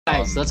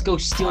Guys, let's go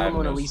steal the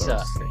Mona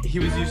Lisa. He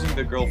was using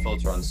the girl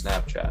filter on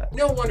Snapchat.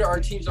 No wonder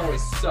our teams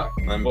always suck.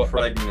 I'm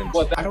pregnant.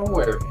 Well, I don't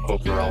wear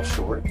overall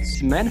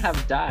shorts. Men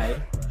have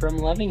died from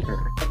loving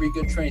her. Every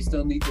good train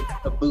still needs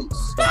a boost.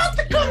 Stop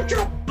the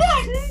control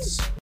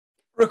buttons!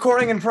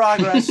 Recording in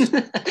progress.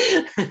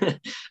 That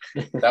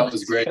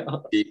was great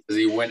because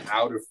he went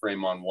out of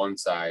frame on one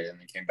side and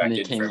then came back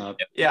in frame. Up.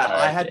 Yeah,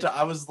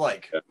 I was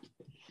like...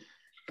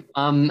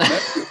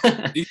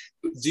 Do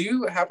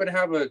you happen to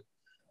have a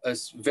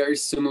very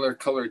similar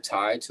color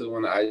tie to the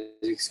one that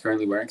Isaac's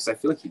currently wearing? Because I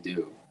feel like you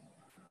do.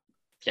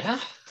 Yeah,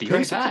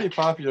 Pink's a pretty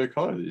popular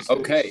color these days.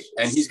 Okay,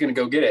 and he's going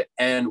to go get it.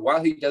 And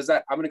while he does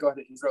that, I'm going to go ahead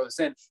and intro us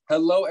in.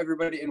 Hello,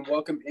 everybody, and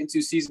welcome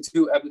into season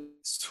 2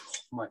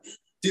 episode.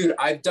 Dude,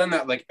 I've done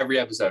that like every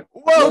episode.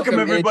 Welcome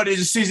everybody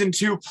to season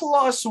 2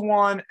 plus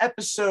 1,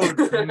 episode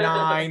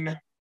 9.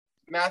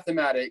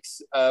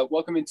 Mathematics.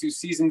 Welcome into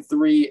season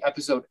 3,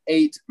 episode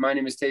 8. My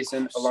name is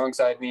Tayson.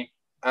 Alongside me,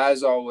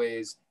 as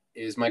always,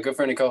 is my good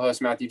friend and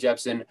co-host Matthew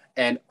Jepson,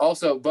 and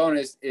also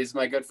bonus is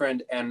my good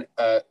friend and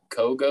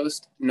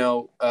co-ghost.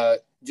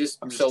 Just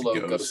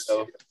solo ghost.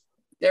 So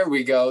there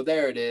we go.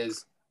 There it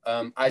is.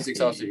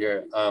 Isaac's also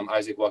here.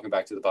 Isaac, welcome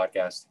back to the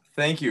podcast.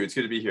 Thank you. It's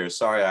good to be here.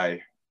 Sorry,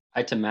 I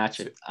had to match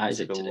it.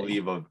 Isaac took a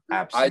leave of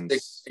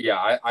absence.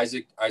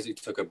 Isaac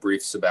took a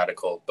brief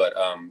sabbatical, but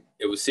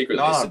it was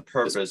secretly not on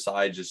purpose.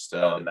 I just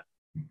can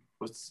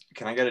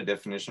I get a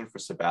definition for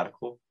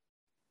sabbatical?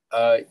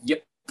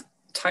 Yep.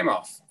 Time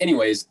off.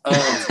 Anyways,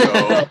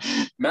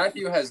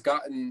 Matthew has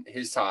gotten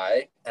his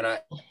tie, and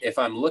if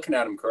I'm looking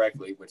at him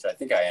correctly, which I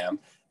think I am,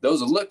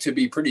 those look to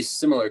be pretty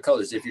similar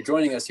colors. If you're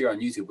joining us here on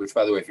YouTube, which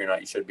by the way, if you're not,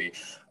 you should be,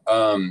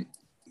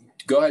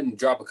 go ahead and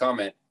drop a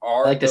comment.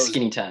 I like the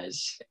skinny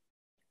ties.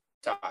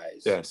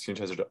 Yeah, skinny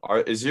ties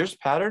is yours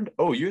patterned?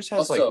 Oh, yours has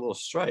also, like little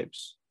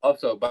stripes.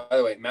 Also, by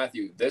the way,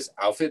 Matthew, this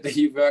outfit that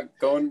you've got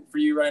going for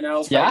you right now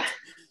is yeah. I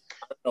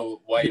don't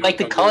know why you like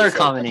the color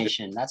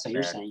combination. That's what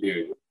you're saying,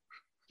 dude.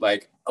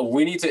 Like,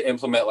 we need to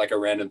implement like a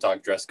random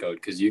talk dress code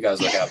because you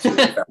guys look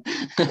absolutely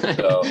fabulous.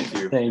 So,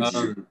 thank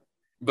you.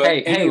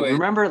 But anyway, hey,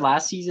 remember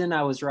last season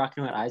I was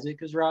rocking what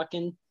Isaac was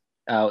rocking?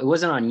 It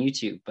wasn't on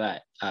YouTube,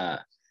 but I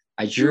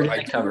drew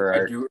the cover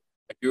art.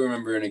 I do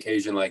remember an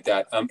occasion like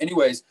that.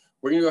 Anyways,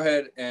 we're going to go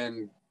ahead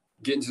and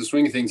get into the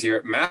swing of things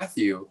here.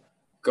 Matthew,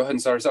 go ahead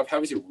and start us off. How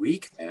was your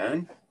week,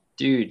 man?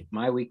 Dude,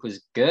 my week was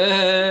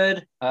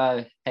good.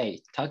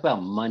 Hey, talk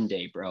about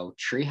Monday, bro.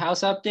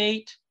 Treehouse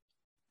update.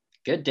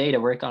 Good day to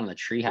work on the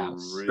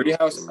treehouse.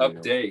 Treehouse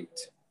update.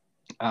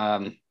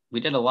 We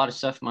did a lot of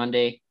stuff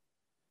Monday,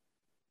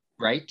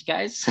 right,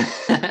 guys?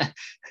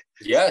 Yes.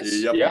 Yep.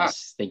 Yeah.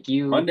 Yes, thank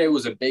you. Monday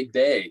was a big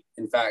day.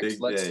 In fact,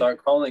 let's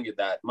start calling it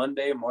that.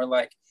 Monday, more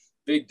like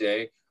big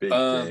day. Big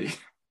day.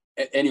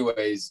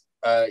 Anyways,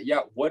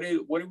 what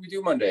did we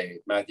do Monday,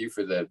 Matthew?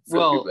 We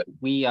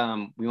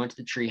went to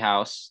the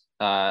treehouse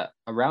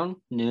around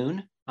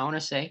noon. I want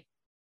to say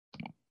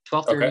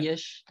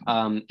 12:30ish.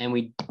 And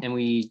we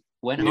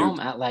went home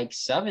at like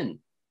 7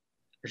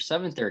 or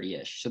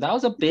 7:30ish. So that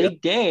was a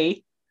big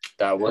day.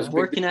 That was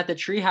working at the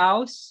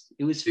treehouse.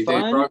 It was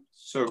fun.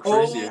 So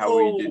crazy how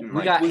we didn't.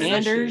 We got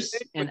Anders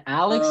and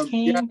Alex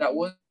came. Yeah, that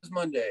was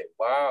Monday.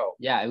 Wow.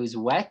 Yeah, it was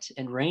wet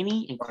and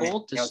rainy and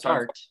cold to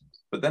start.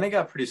 But then it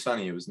got pretty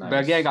sunny. It was nice.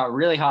 But yeah, it got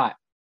really hot.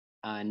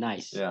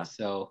 Nice. Yeah.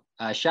 So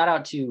shout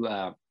out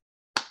to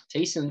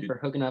Tayson for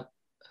hooking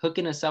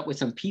us up with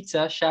some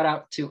pizza. Shout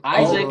out to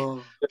Isaac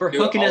for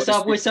hooking us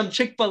up with some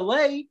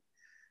Chick-fil-A.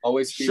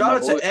 Always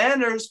shout out to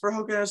Anders for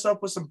hooking us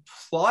up with some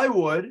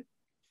plywood.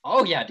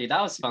 Oh yeah, dude,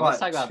 that was fun. Let's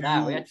talk about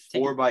that. We had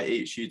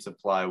 4x8 sheets of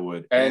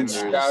plywood. And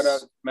shout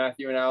out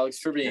Matthew and Alex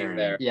for being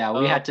there. Yeah,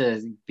 we had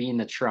to be in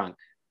the trunk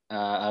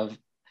of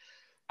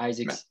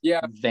Isaac's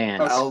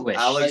van.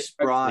 Alex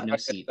brought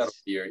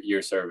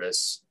your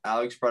service.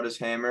 Alex brought his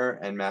hammer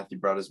and Matthew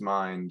brought his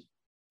mind.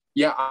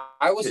 Yeah,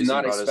 I was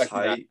not expecting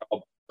that.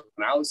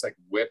 When Alex like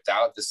whipped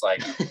out this like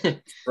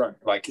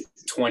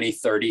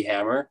 20-30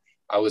 hammer,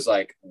 I was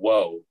like,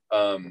 whoa,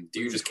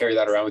 do you just carry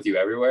that around with you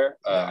everywhere?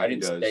 I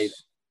didn't say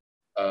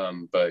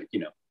that. But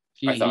you know,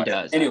 he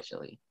does anyway,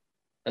 actually.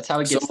 That's how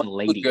he gets the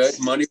ladies. Good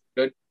money,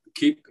 good.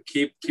 Keep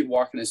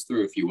walking us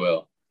through, if you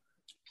will.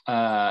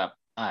 I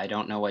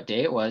don't know what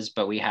day it was,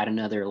 but we had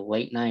another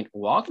late night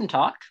walk and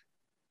talk.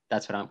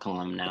 That's what I'm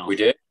calling them now. We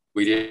did.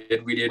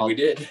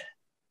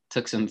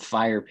 Took some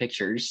fire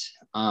pictures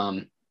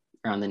around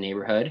the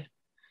neighborhood. I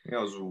think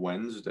that was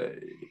Wednesday.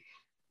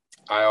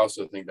 I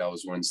also think that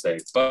was Wednesday,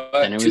 but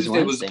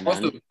Tuesday was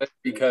also good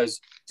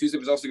because Tuesday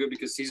was also good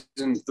because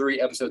season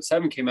 3, episode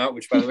 7 came out.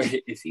 Which, by the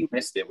way, if you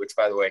missed it,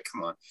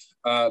 come on.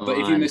 But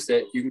if you missed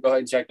it, you can go ahead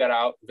and check that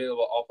out.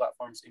 Available all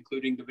platforms,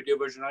 including the video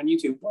version on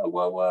YouTube.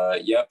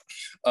 What? Yep.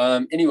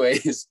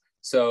 Anyways,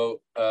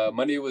 so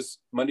Monday was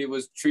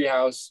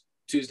Treehouse.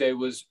 Tuesday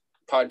was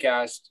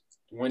podcast.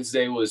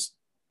 Wednesday was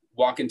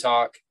walk and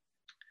talk.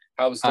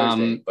 How was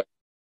Thursday?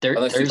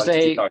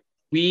 Thursday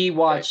we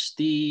watched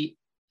the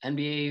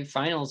NBA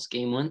Finals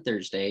game 1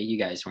 Thursday. You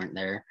guys weren't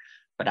there,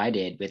 but I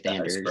did with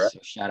Anders. So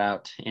shout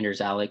out Anders,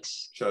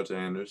 Alex. Shout out to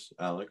Anders,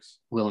 Alex.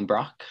 Will and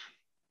Brock.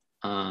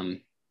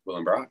 Will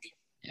and Brock.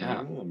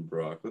 Yeah. Will and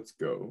Brock. Let's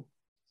go.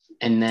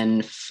 And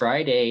then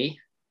Friday,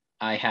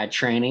 I had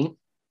training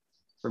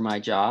for my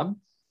job.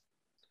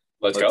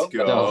 Let's go.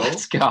 So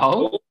let's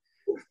go.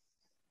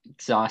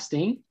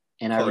 Exhausting.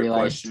 And I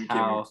realized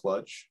how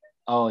clutch.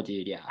 Oh,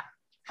 dude, yeah.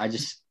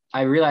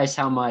 I realized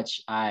how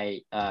much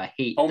I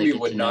hate the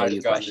get to know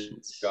you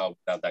questions.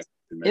 Without that.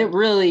 It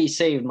really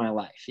saved my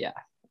life. Yeah.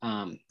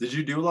 Did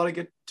you do a lot of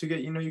get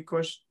to know you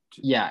questions?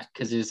 Yeah,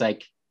 because there's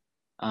like,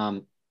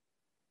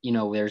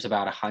 there's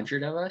about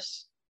 100 of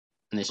us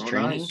in this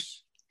training,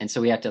 nice. And so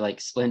we have to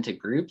like split into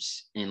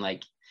groups, and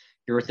like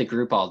you're with the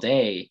group all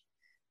day,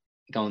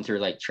 going through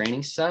like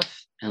training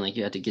stuff, and like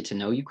you have to get to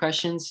know you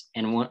questions.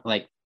 And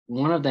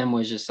one of them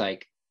was just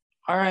like,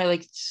 all right,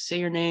 like say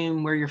your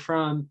name, where you're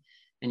from,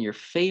 and your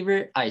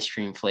favorite ice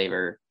cream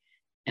flavor.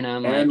 And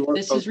I'm like,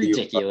 this is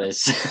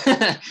ridiculous.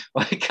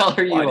 What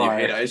color you are.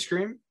 Do you hate ice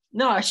cream?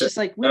 No, it's just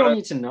like, we don't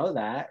need to know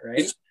that,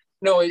 right?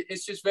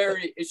 It's just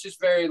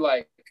very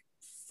like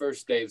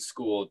first day of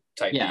school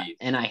type. Yeah,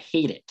 and I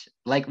hate it.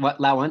 Like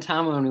that one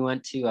time when we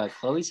went to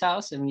Chloe's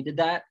house and we did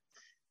that,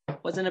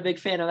 wasn't a big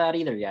fan of that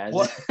either, guys.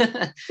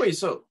 What? Wait,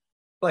 so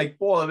like,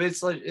 well,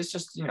 it's like, it's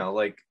just,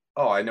 like,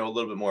 oh, I know a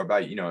little bit more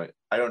about you.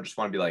 I don't just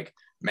want to be like,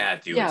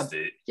 Matthew is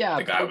the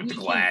guy with the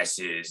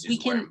glasses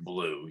is wearing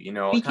blue.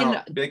 We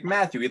can be like,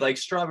 Matthew, he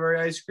likes strawberry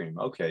ice cream.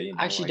 Okay.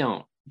 Actually,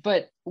 don't.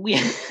 But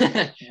we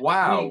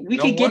wow, we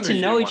could get to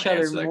know each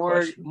other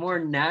more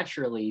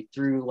naturally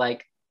through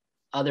like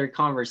other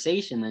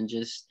conversation than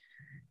just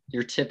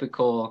your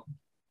typical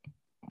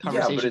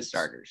conversation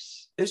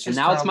starters. It's just,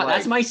 and now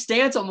that's my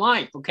stance on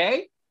life.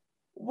 Okay.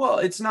 Well,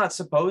 it's not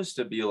supposed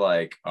to be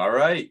like, all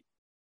right,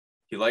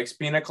 he likes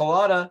pina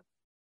colada,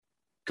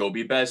 go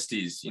be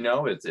besties.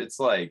 It's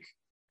like,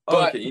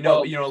 okay, a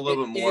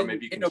little bit more.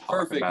 Maybe you can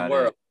talk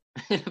about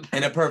it.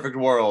 In a perfect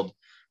world.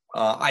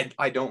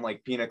 I don't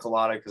like pina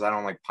colada because I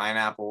don't like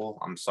pineapple.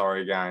 I'm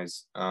sorry,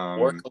 guys.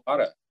 Or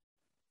colada.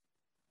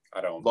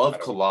 I don't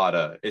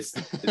colada. It's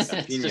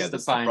the pina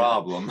that's the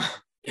problem.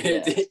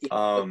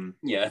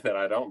 Yeah, that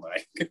I don't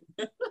like.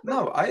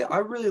 No, I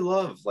really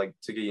love like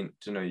to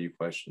get to know you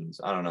questions.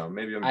 I don't know.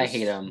 Maybe I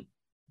hate them.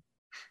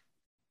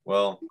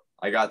 Well,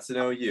 I got to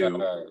know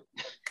you.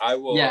 I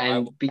will.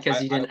 Yeah,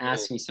 because you didn't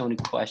ask me so many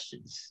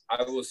questions.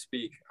 I will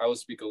speak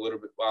a little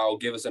bit. I'll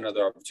give us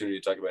another opportunity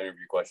to talk about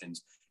interview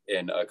questions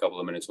in a couple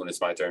of minutes when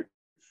it's my turn.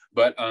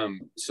 But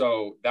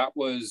so that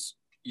was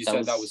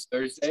that was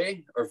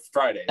Thursday or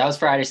Friday? That was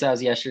Friday, so that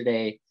was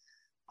yesterday.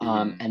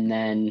 And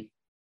then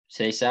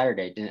today's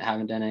Saturday.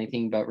 Haven't done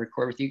anything but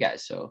record with you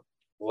guys. So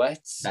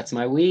that's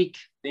my week.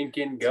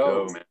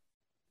 Go, man.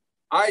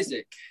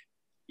 Isaac,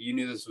 you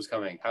knew this was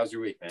coming. How's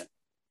your week, man?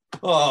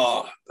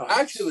 Oh,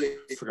 actually,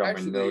 forgot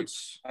my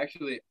notes.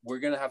 Actually, we're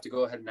gonna have to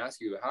go ahead and ask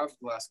you, how have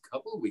the last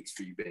couple of weeks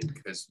for you been?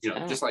 Because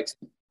just like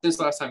since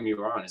last time you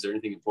were on, is there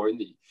anything important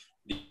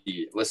that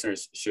the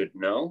listeners should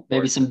know?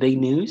 Maybe some big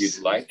news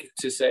you'd like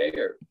to say,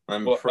 or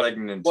I'm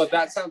pregnant. Well,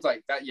 that sounds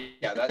like that.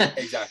 Yeah, that's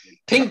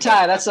exactly. Pink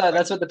tie. That's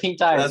what the pink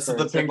tie. That's what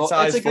the pink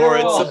tie is for.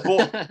 It's a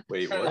boy.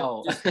 Wait, what?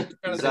 No.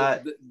 Is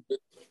that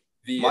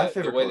my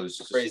favorite way of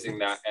phrasing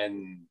that,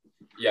 and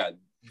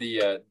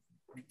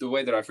the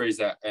way that I phrased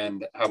that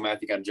and how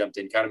Matthew kind of jumped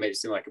in kind of made it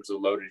seem like it was a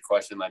loaded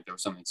question, like there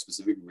was something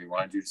specific we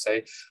wanted you to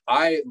say.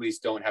 I at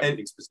least don't have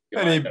anything specific.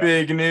 Any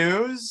big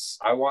news?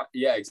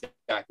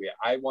 Exactly.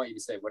 I want you to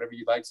say whatever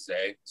you'd like to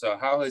say. So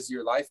how has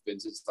your life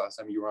been since the last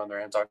time you were on the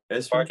Random Talk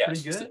podcast?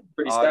 Pretty good. It's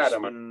pretty sad.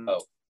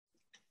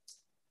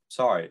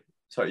 Sorry,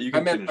 you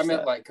can I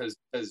meant like because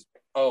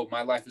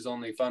my life is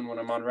only fun when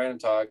I'm on Random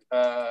Talk.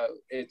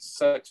 It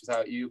sucks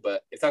without you,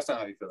 but if that's not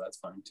how you feel, that's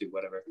fine too.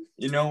 Whatever.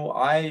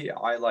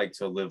 I like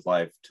to live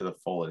life to the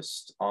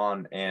fullest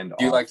on and off.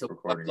 Do you like to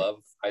recording.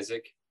 Love,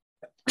 Isaac?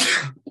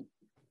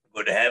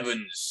 Good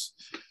heavens.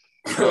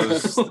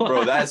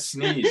 Bro, that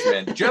sneeze,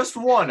 man. Just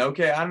one.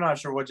 Okay, I'm not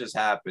sure what just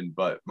happened,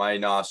 but my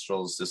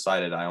nostrils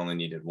decided I only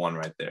needed one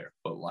right there.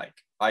 But like,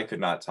 I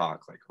could not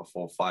talk like a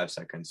full 5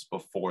 seconds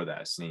before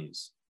that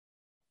sneeze.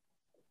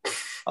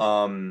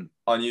 On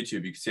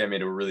YouTube, you can see I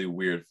made a really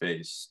weird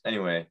face.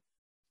 Anyway,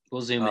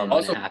 we'll zoom in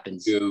when it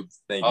happens. On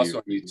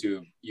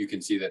YouTube, you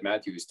can see that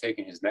Matthew is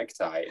taking his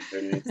necktie and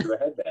turning it into a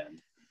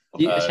headband.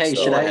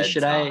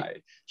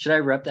 Should I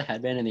rep the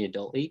headband in the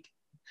adult league?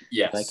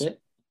 Yes. Like it?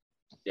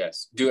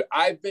 Yes, dude.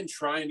 I've been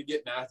trying to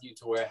get Matthew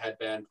to wear a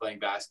headband playing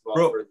basketball.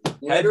 Bro,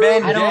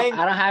 headband. I don't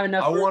have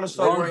enough. I want to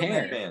start wearing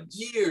hair. Headbands.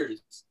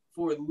 Years.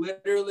 For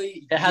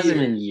literally it hasn't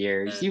been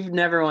years. Man. You've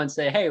never once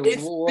say, hey,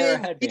 we'll wear a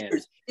headband.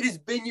 Years. It has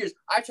been years.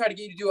 I tried to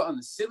get you to do it on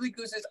the Silly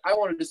Gooses. I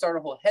wanted to start a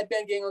whole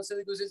headband gang on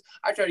Silly Gooses.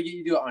 I tried to get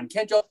you to do it on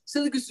Kenjo.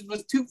 Silly Gooses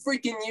was 2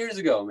 freaking years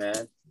ago,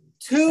 man.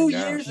 2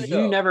 years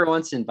ago. You never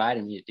once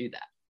invited me to do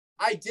that.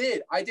 I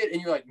did.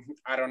 And you're like,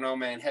 I don't know,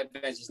 man.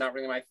 Headbands is not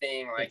really my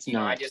thing. Like,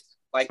 I just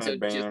like to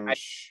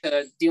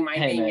do my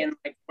thing and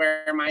like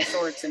wear my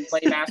shorts and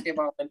play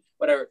basketball and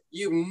whatever.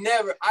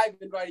 I've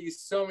invited you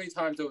so many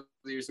times over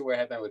the years to wear a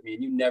headband with me,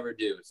 and you never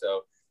do.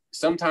 So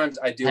sometimes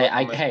I do.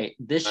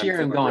 This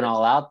year I'm going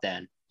all out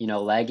then.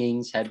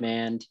 Leggings,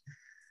 headband,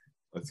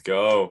 Let's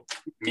go.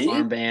 Me?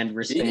 Armband,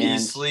 wristband. Knee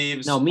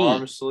sleeves. No, me.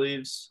 Arm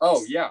sleeves.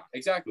 Oh, yeah,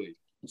 exactly.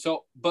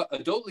 So, but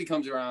Adultly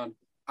comes around.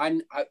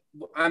 I'm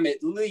at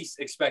least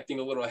expecting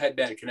a little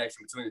headband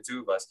connection between the two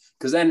of us.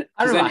 Because then...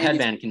 I don't know about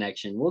headband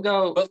connection. We'll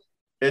go... But,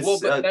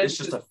 it's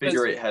just a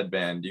figure 8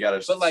 headband. You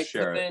got to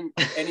share it.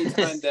 But then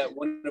anytime that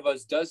one of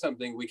us does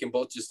something, we can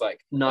both just like...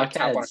 knock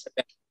tap heads.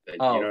 on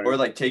Oh. you know Or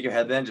like take your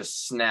headband,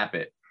 just snap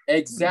it.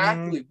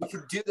 Exactly. We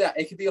could do that.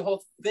 It could be a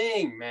whole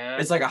thing, man.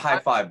 It's like a high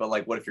five, but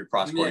like what if you're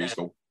cross-court? You just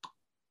go...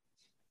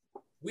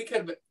 We could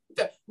have...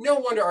 No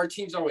wonder our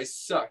teams always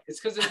suck. It's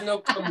because there's no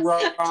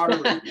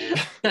camaraderie, man.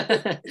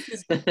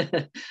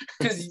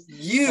 Because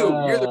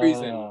you're the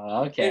reason.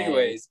 Okay.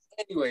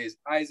 Anyways,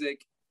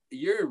 Isaac,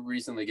 you're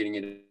recently getting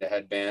into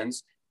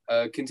headbands.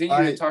 Continue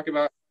to talk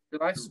about your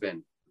life's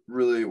been.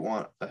 Really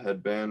want a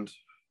headband.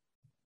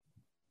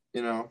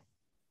 You know.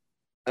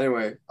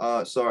 Anyway,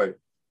 sorry.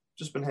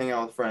 Just been hanging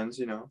out with friends,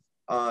 you know.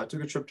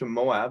 Took a trip to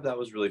Moab. That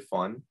was really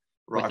fun.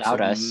 Rocks Without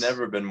have us.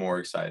 never been more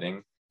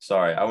exciting.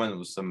 Sorry, I went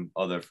with some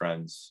other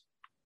friends.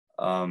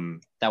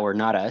 That were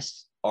not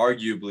us.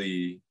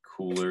 Arguably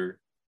cooler.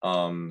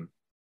 Hot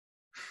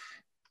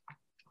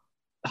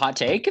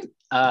take. Hey,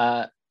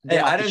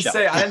 I didn't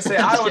say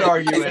I would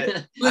argue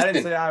it. Listen, I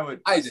didn't say I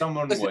would. Isaac,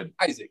 Someone would.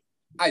 Isaac.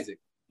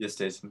 Yes,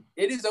 Jason.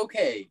 It is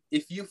okay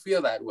if you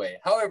feel that way.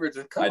 However,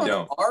 to come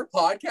on our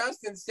podcast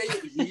and say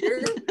it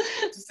here,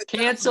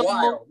 cancel. That's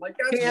wild. Like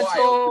that's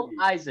cancel wild to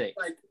me. Isaac.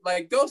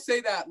 Like go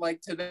say that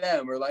like to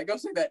them, or like go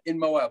say that in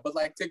Moab. But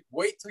like to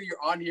wait till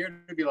you're on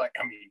here to be like,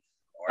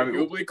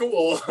 arguably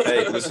cool.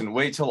 Hey, listen,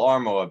 wait till our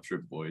Moab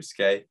trip, boys.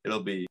 Okay,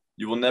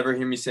 you will never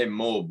hear me say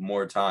Moab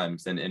more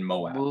times than in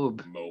Moab.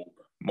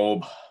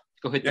 Moab.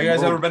 Go hit. You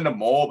guys ever been to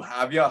Moab?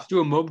 Have you?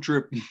 Do a Moab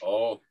trip.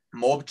 Oh,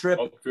 Moab trip.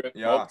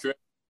 Yeah. Moab trip.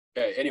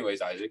 Okay.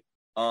 Anyways, Isaac.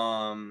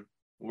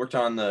 Worked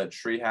on the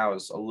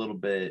treehouse a little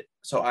bit.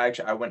 So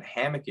I went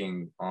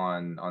hammocking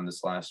on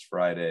this last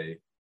Friday,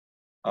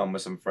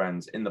 with some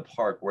friends in the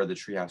park where the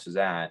treehouse is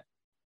at,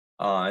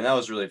 and that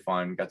was really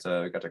fun. Got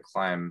to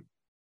climb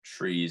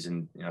trees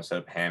and set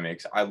up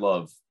hammocks. I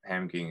love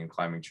hammocking and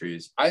climbing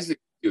trees. Isaac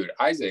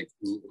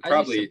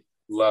probably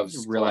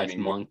loves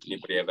climbing more than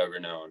anybody I've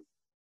ever known.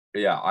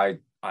 Yeah,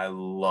 I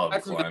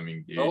love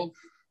climbing, dude.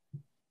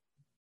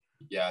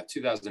 Yeah,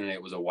 2008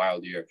 was a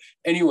wild year.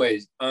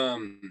 Anyways,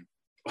 what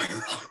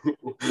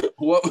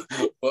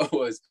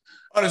was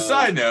on a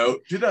side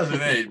note,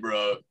 2008,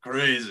 bro,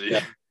 crazy.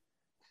 Yeah.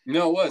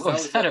 No, it was. What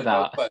was that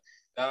about? But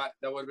that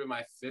would have been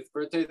my 5th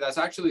birthday. That's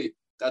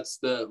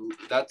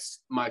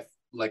my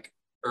like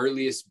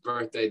earliest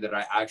birthday that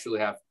I actually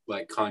have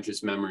like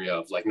conscious memory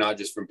of, like not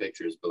just from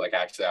pictures, but like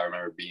actually I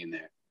remember being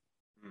there.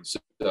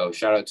 So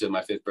shout out to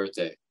my 5th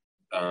birthday.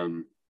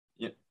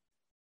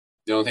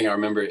 The only thing I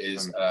remember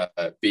is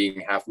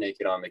being half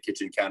naked on the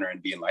kitchen counter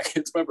and being like,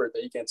 it's my birthday,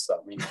 you can't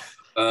stop me.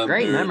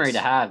 Great memory to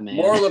have, man.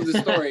 Moral of the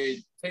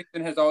story,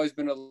 Tayson has always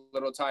been a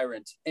little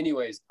tyrant.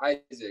 Anyways,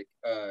 Isaac,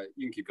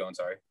 you can keep going,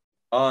 sorry.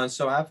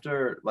 So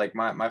after, like,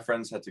 my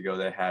friends had to go,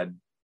 they had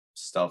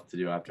stuff to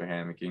do after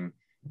hammocking.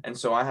 And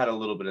so I had a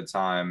little bit of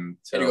time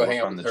to go hang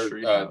out with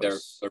their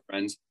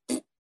friends.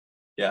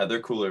 Yeah,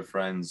 they're cooler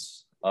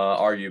friends,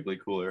 arguably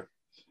cooler.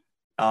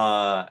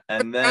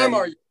 And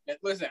then...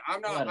 Listen,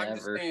 I'm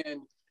just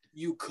saying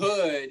you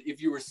could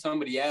if you were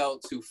somebody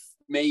else who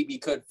maybe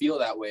could feel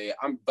that way.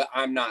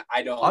 I'm not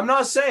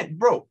saying,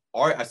 bro,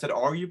 I said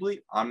arguably.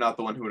 I'm not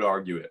the one who would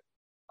argue it.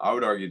 I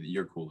would argue that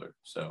you're cooler.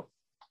 So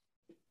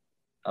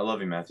I love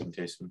you, Matthew and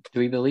Tayson. Do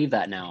we believe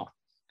that now?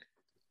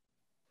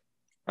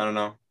 I don't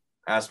know.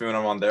 Ask me when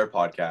I'm on their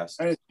podcast.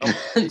 They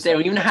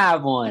don't even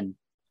have one.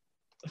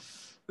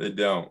 They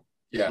don't.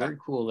 Yeah, we're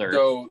cooler.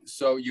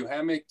 So you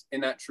hammocked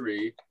in that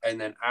tree, and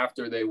then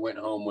after they went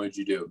home, what did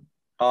you do?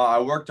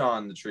 I worked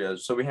on the treehouse.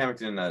 So we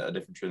hammocked in a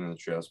different tree than the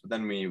treehouse, but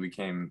then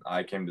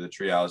I came to the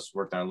treehouse,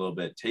 worked on a little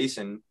bit.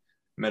 Tayson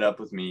met up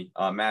with me.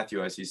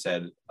 Matthew, as he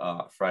said,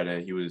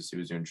 Friday he was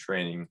doing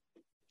training.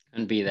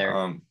 And be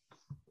there.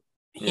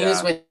 He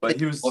was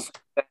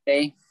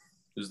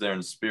there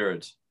in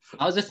spirit.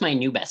 I was with my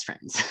new best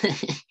friends,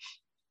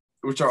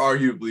 which are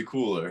arguably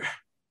cooler.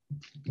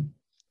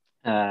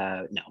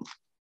 No.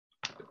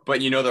 But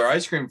their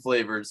ice cream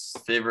flavors,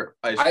 favorite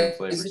ice cream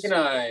flavors.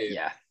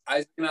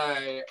 Isaac and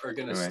I are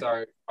going to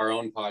start our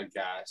own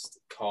podcast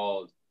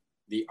called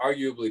the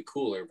Arguably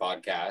Cooler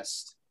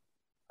Podcast,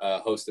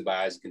 hosted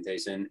by Isaac and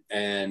Tayson.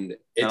 And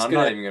I'm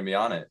not even going to be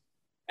on it.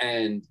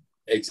 And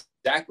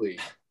exactly.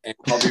 And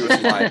I'll be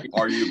with my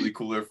arguably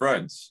cooler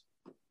friends.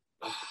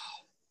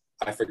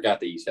 I forgot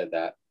that you said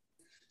that.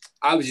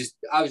 I was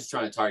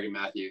trying to target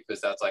Matthew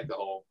because that's like the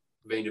whole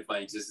vein of my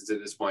existence at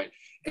this point.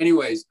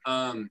 Anyways,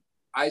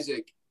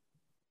 Isaac,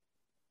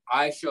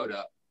 I showed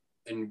up,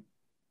 and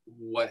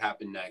what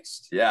happened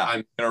next? Yeah,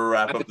 I'm gonna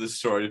wrap up this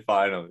story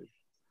finally.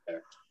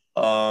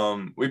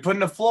 We put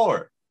in a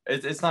floor.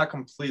 It's not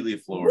completely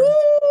floored.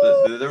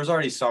 There was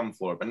already some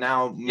floor, but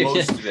now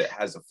most of it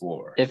has a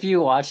floor. If you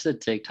watch the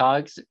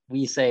TikToks,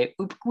 we say,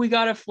 "Oop, we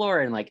got a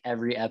floor" in like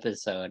every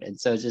episode. And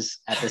so it's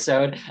just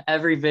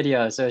every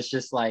video. So it's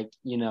just like,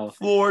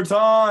 floor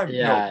time.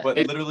 Yeah. No, but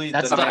literally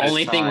that's the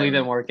only thing we've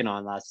been working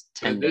on last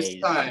 10 days.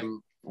 This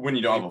time, when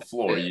you don't have a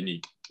floor, you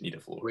need a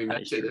floor. We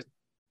mentioned it.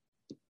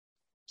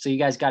 So you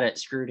guys got it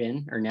screwed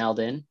in or nailed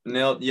in?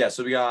 Yeah.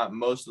 So we got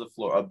most of the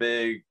floor, a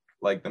big,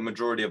 like the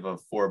majority of a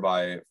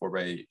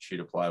 4x8 sheet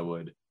of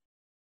plywood,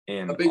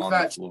 and a big on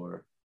fat the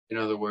floor. In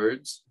other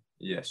words.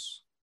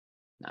 Yes.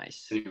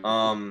 Nice.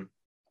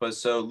 But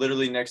so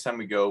literally next time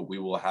we go, we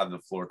will have the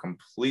floor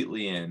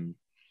completely in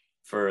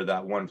for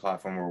that one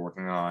platform we're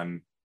working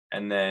on,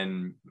 and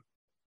then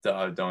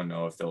I don't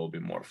know if there will be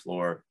more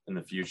floor in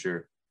the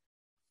future.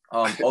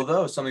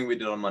 Although something we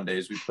did on Monday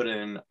is we put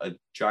in a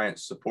giant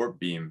support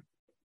beam,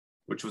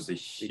 which was a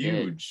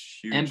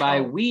huge. And by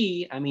help.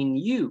 We, I mean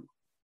you.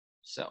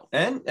 So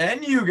and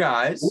you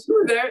guys, we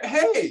were there.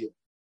 Hey,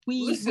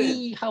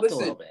 we helped a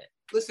little bit.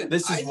 Listen,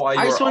 this is why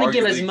I just want to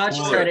give as much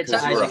credit to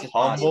Isaac as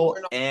humble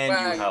and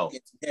you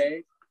helped.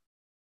 Okay.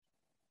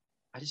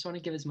 I just want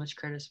to give as much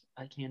credit as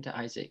I can to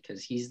Isaac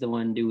because he's the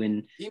one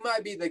doing. He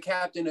might be the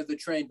captain of the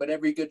train, but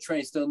every good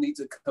train still needs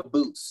a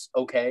caboose.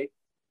 Okay.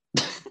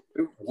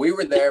 We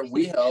were there.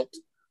 We helped.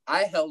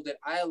 I held it.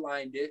 I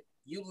aligned it.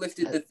 You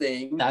lifted the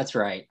thing. That's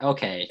right.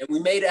 Okay. And we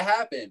made it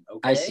happen.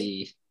 Okay. I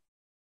see.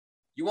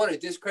 You want to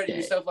discredit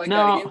yourself like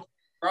that again?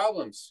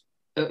 Problems.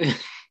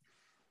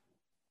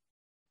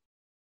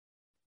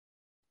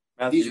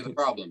 Matthew, these are the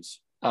problems.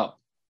 Oh.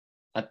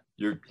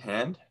 Your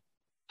hand?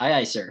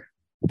 Aye, sir.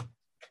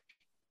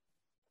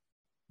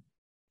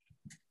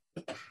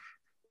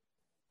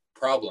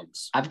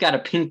 Problems. I've got a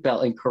pink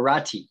belt in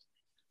karate.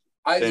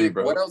 Isaac,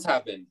 what else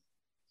happened?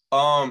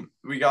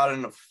 We got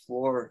in the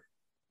floor.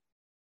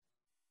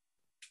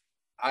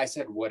 I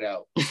said, what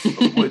else?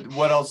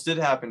 what else did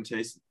happen,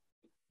 Tayson?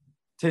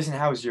 Tayson,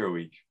 how was your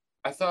week?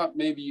 I thought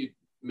maybe you'd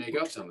make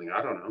up something.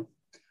 I don't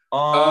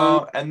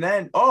know. And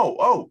then,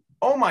 oh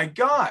my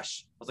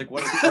gosh. I was like,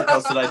 what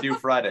else did I do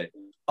Friday?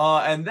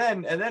 And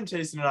then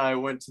Tayson and I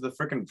went to the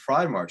freaking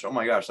Pride March. Oh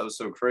my gosh, that was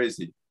so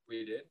crazy.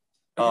 We did?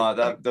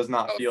 That does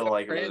not feel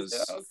like crazy. it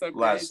was so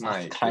last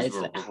night.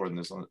 We're recording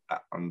this on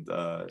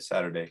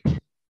Saturday.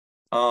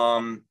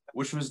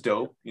 Which was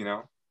dope,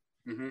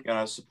 Mm-hmm.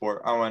 Gotta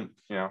support. I went,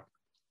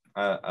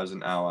 as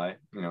an ally,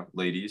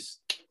 ladies.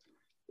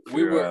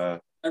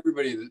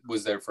 Everybody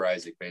was there for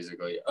Isaac,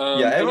 basically.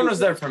 Everyone was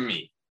there for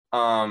me.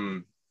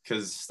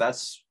 Because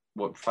that's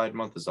what Pride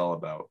Month is all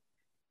about.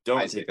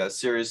 Don't take that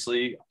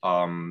seriously.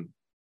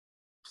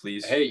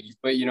 Please. Hey,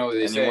 but you know what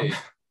they say?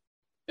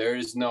 There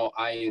is no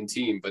I in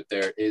team, but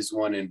there is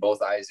one in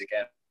both Isaac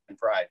and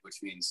Pride, which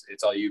means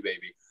it's all you,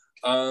 baby.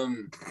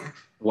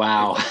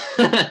 Wow.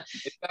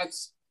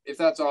 if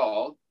that's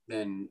all,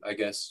 then I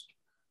guess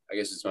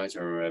it's my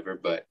turn or whatever.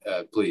 But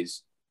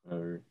please.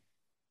 Oh,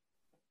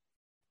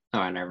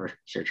 never.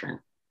 It's your turn.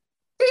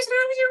 Jason,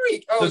 how was your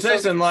week? So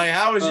Jason,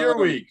 how was your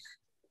week?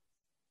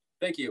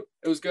 Thank you.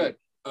 It was good.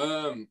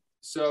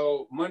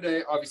 So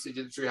Monday, obviously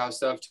did the treehouse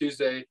stuff.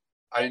 Tuesday,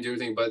 I didn't do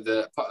anything, but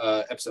the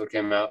episode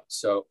came out.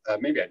 So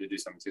maybe I did do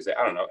something Tuesday.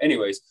 I don't know.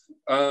 Anyways,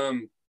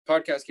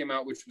 podcast came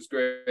out, which was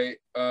great.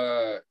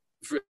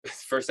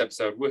 First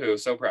episode. Woohoo.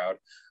 So proud.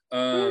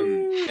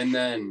 And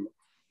then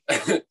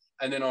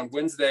on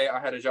Wednesday,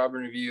 I had a job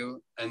interview.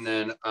 And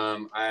then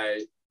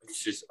I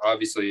just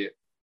obviously,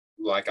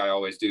 like I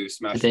always do,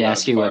 smash. Did they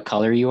ask you what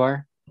color you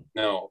are?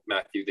 No,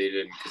 Matthew, they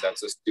didn't, because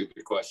that's a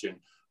stupid question.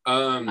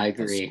 I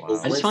agree.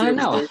 I just want to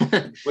know.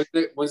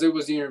 Wednesday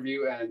was the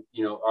interview, and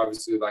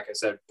obviously, like I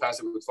said, pass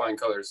it with flying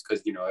colors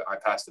because I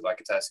passed it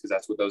like a test because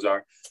that's what those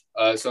are.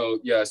 So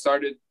yeah,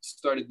 started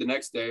the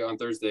next day on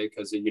Thursday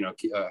because how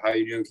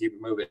you doing? Keep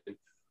it moving.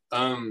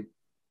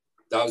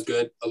 That was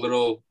good. A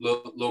little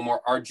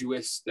more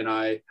arduous than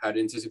I had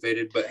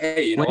anticipated, but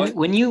hey,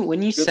 when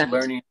you sent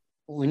learning.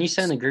 When you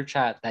said in the group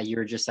chat that you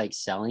were just like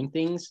selling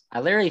things, I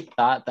literally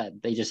thought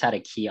that they just had a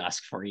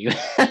kiosk for you.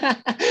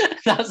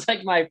 That was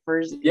like my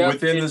first. Yeah,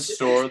 within the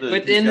store.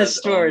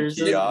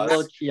 There's a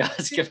little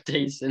kiosk of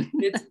Tayson.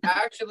 It's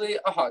actually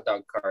a hot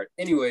dog cart.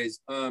 Anyways,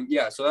 so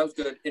that was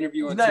good.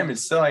 Interview. It's not even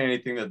selling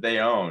anything that they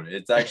own.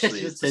 It's actually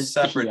it's a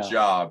separate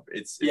job.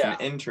 It's an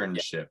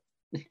internship.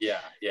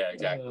 Yeah,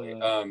 exactly.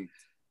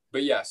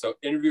 But yeah, so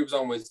interview was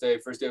on Wednesday.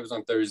 First day was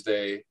on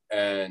Thursday,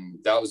 and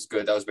that was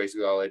good. That was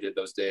basically all I did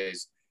those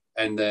days.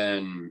 And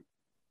then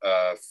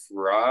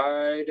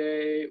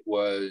Friday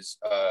was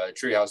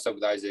treehouse stuff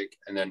with Isaac,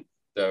 and then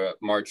the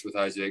march with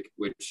Isaac,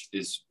 which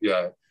is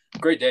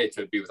great day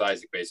to be with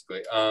Isaac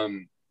basically.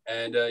 And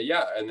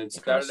then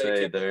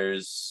Saturday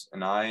there's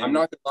an eye. I'm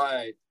not gonna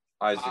lie,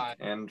 Isaac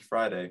and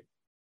Friday.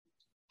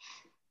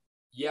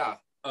 Yeah.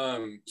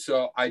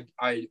 So I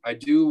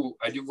do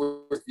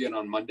work again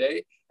on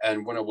Monday,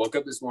 and when I woke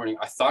up this morning,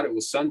 I thought it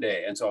was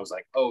Sunday, and so I was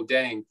like, oh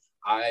dang,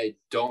 I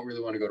don't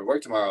really want to go to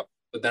work tomorrow.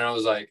 But then I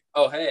was like,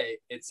 oh, hey,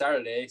 it's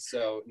Saturday.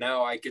 So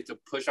now I get to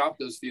push off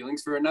those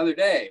feelings for another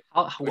day.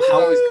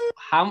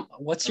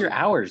 What's your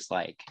hours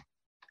like?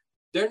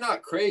 They're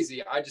not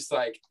crazy. I just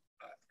like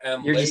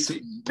am You're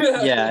lazy.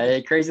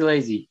 Crazy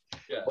lazy.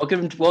 Yeah.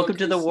 Welcome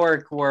to the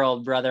work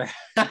world, brother.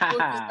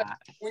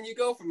 When you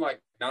go from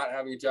like not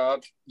having a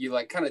job, you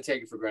like kind of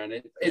take it for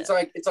granted. It's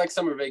like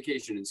summer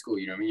vacation in school.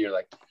 You know what I mean? You're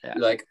like,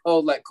 oh,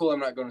 like cool, I'm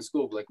not going to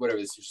school, but like whatever.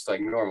 It's just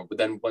like normal. But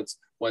then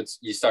once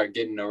you start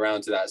getting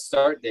around to that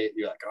start date,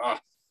 you're like, oh,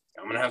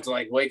 I'm gonna have to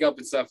like wake up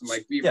and stuff and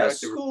like be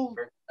productive,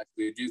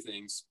 actually do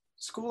things.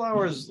 School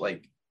hours,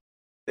 like,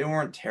 they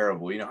weren't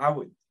terrible. You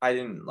know, I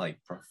didn't like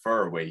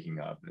prefer waking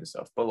up and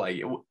stuff, but like,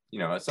 you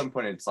know, at some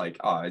point it's like,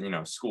 you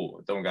know, school,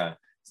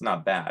 it's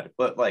not bad.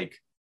 But like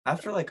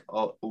after like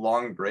a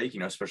long break, you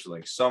know, especially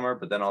like summer,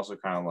 but then also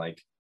kind of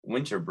like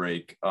winter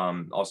break,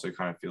 also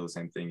kind of feel the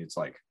same thing. It's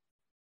like,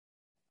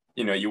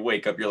 you know, you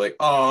wake up, you're like,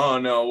 oh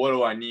no, what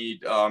do I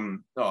need?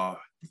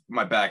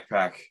 My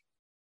backpack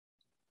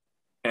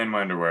and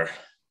my underwear.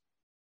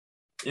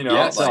 You know,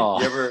 yes,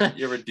 like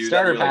you ever do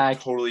that? You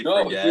like totally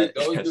forget.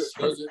 Dude,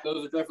 those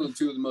are definitely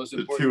two of the most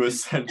important. The two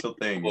essential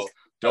things.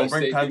 Don't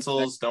bring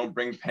pencils. Don't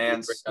bring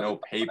pants. No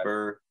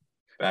paper.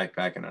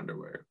 Backpack and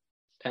underwear.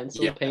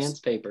 Pencil, pants,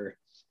 paper.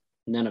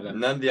 None of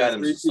them. None of the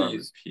items that start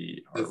with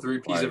P. The 3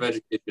 P's of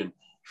education.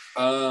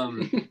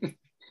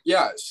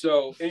 Yeah.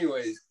 So,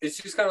 anyways, it's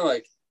just kind of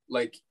like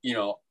you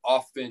know,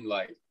 often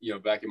like, you know,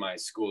 back in my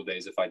school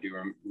days, if I do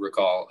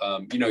recall,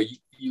 you know,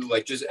 you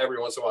like just every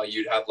once in a while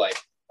you'd have like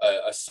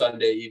a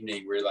Sunday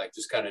evening where you're like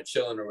just kind of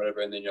chilling or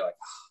whatever, and then you're like,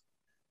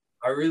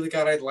 I really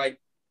gotta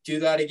like do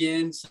that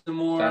again some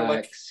more.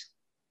 Facts.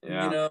 Like,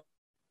 you know.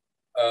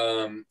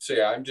 So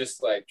yeah, I'm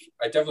just like,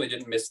 I definitely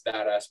didn't miss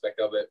that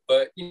aspect of it,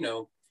 but you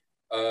know,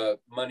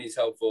 money's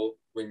helpful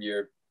when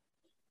you're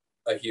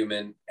a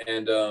human,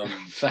 and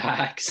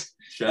facts.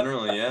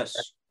 Generally, yes.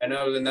 And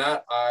other than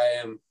that, I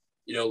am,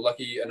 you know,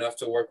 lucky enough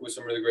to work with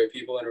some really great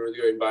people in a really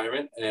great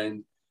environment,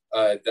 and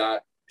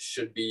that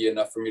should be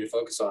enough for me to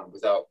focus on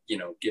without, you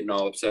know, getting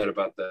all upset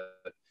about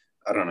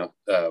I don't know,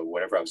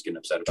 whatever I was getting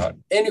upset about.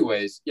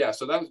 Anyways, yeah,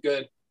 so that was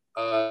good.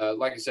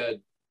 Like I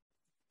said,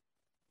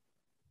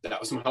 that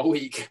was my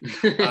week.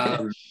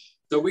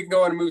 So we can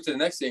go on and move to the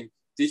next thing.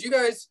 Did you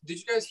guys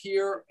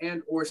hear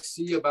and or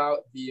see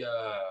about the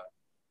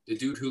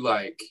dude who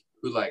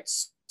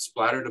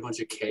splattered a bunch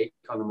of cake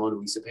on the Mona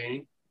Lisa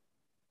painting?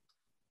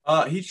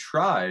 He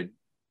tried.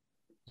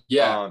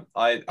 Yeah.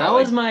 That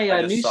was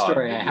my news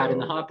story I had in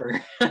the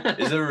hopper.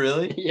 Is it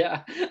really?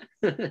 Yeah.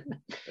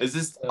 Is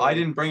this? I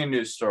didn't bring a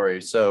news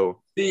story,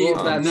 so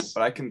but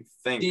I can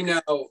think. You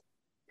know,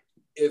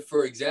 if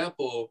for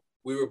example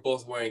we were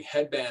both wearing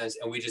headbands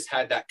and we just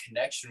had that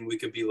connection, we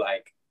could be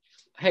like,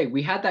 hey,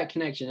 we had that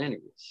connection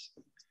anyways.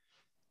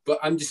 But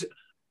I'm just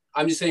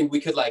saying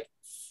we could like,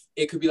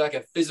 it could be like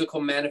a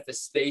physical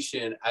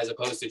manifestation as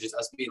opposed to just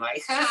us being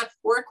like, ha,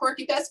 we're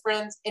quirky best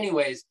friends.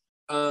 Anyways,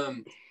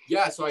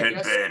 yeah, so I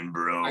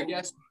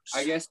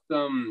guess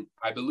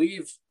I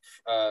believe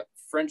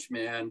French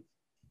man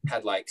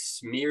had like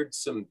smeared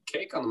some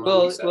cake on the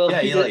Mona Lisa. Well,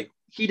 yeah,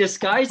 he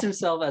disguised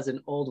himself as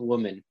an old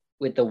woman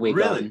with the wig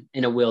on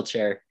in a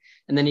wheelchair.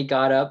 And then he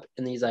got up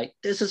and he's like,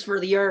 this is for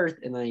the earth.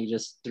 And then he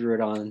just threw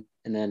it on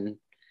and then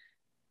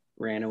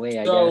ran away,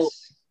 I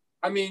guess.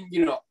 I mean,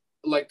 you know,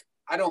 like,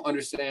 I don't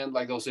understand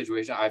like those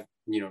situations. I've,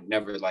 you know,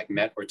 never like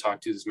met or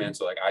talked to this man.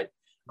 So like,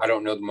 I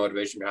don't know the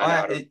motivation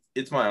behind it.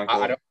 It's my uncle.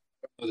 I don't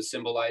know the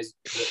symbolize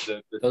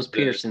those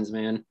Petersons,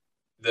 man.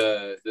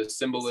 The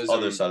symbolism.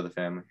 Other side of the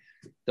family.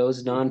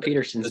 Those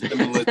non-Petersons.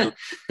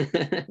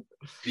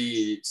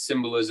 The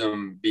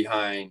symbolism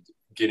behind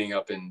getting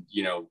up and,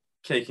 you know,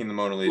 caking the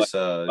Mona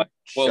Lisa,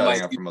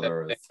 shutting up from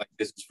Mother Earth. Like,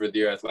 this is for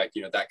the earth. Like,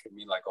 you know, that could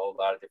mean like a whole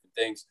lot of different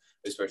things,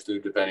 especially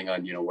depending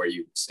on, you know, where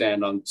you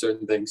stand on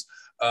certain things.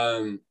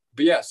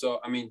 But yeah, so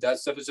I mean, that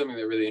stuff is something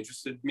that really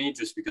interested me,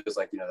 just because,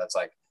 like, you know, that's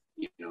like,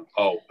 you know,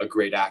 a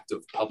great act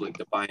of public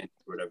defiance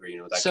or whatever, you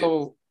know. That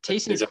so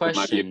Tayson's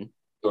question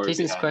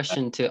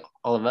to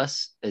all of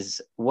us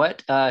is,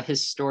 what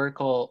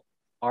historical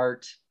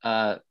art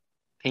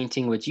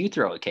painting would you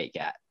throw a cake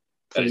at?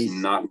 Please that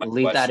is not my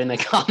leave question. that in the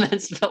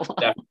comments below.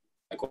 Definitely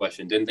my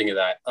question. Didn't think of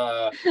that.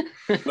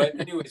 But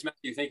anyways,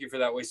 Matthew, thank you for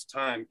that waste of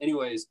time.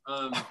 Anyways,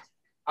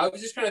 I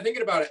was just kind of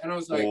thinking about it, and I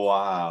was like,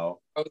 wow,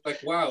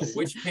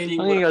 which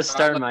painting? I'm gonna go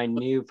start my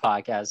new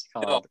podcast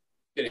called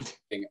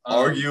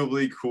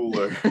Arguably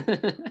Cooler.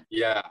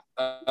 Yeah.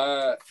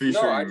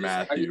 Featuring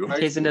Matthew.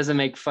 Tayson doesn't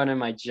make fun of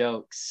my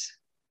jokes.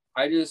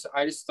 I just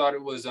thought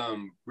it was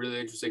really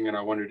interesting, and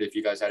I wondered if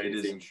you guys had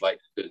anything like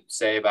to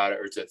say about it,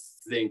 or to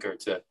think, or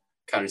to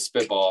kind of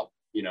spitball,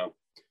 you know,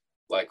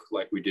 like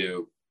we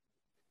do.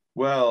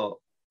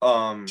 Well,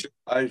 I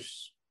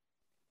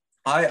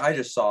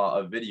just saw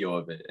a video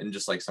of it, and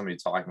just like somebody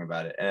talking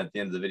about it, and at the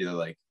end of the video, they're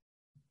like,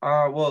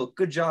 well,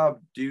 good job,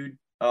 dude.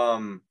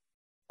 I'm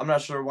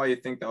not sure why you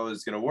think that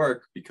was gonna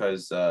work,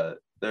 because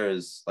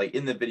there's like,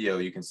 in the video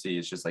you can see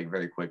it's just like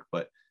very quick,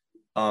 but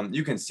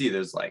you can see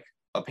there's like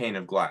a pane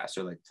of glass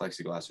or like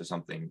plexiglass or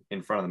something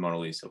in front of the Mona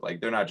Lisa. Like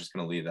they're not just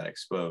going to leave that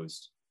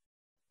exposed.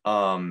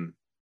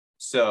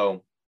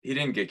 So he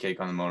didn't get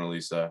cake on the Mona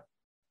Lisa.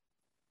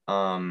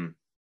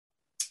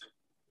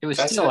 It was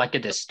still like a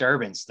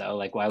disturbance though.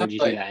 Like, why would you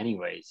do that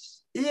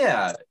anyways?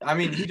 Yeah, I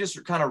mean, he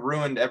just kind of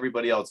ruined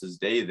everybody else's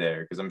day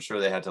there, because I'm sure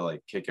they had to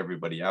like kick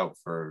everybody out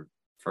for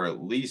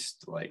at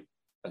least like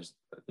a,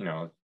 you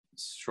know,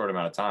 short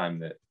amount of time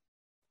that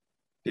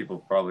people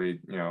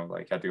probably, you know,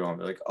 like had to go home.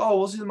 They're like, oh,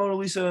 we'll see the Mona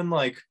Lisa in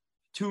like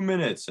 2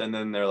 minutes, and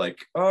then they're like,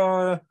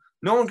 no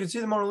one can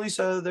see the Mona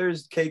Lisa.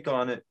 There's cake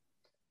on it.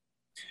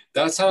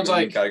 That sounds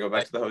like gotta go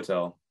back to the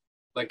hotel.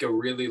 Like a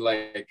really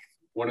like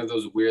one of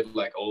those weird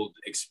like old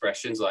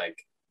expressions,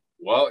 like,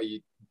 well,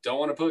 you don't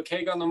want to put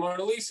cake on the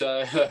Mona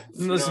Lisa.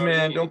 Listen, man,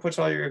 I mean? don't put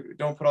all your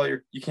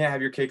you can't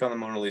have your cake on the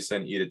Mona Lisa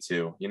and eat it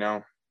too, you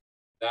know?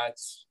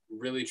 That's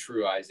really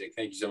true, Isaac.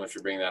 Thank you so much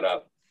for bringing that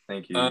up.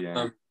 Thank you.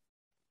 Yeah.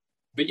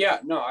 But yeah,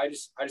 no, I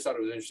just thought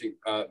it was interesting.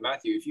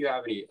 Matthew, if you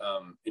have any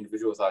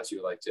individual thoughts you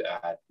would like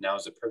to add, now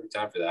is the perfect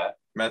time for that.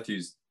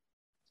 Matthew's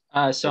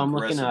so I'm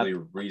looking up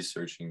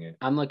researching it.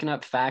 I'm looking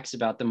up facts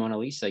about the Mona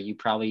Lisa you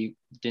probably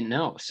didn't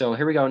know. So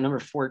here we go. Number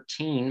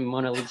 14,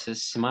 Mona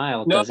Lisa's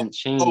smile doesn't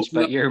change,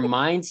 but your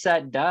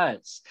mindset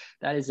does.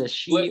 That is a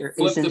she or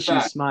isn't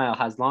she smile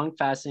has long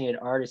fascinated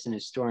artists and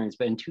historians.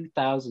 But in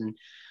 2000,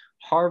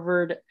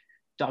 Harvard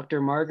Dr.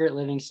 Margaret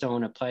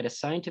Livingstone applied a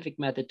scientific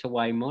method to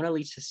why Mona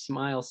Lisa's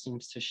smile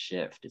seems to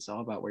shift. It's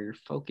all about where your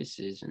focus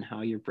is and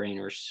how your brain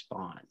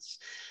responds.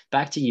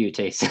 Back to you,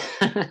 Tayson.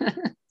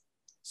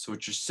 So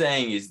what you're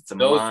saying is it's a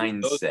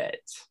mindset.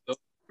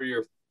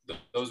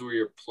 Those were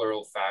your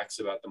plural facts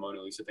about the Mona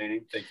Lisa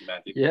painting. Thank you,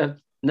 Matthew. Yeah.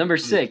 Number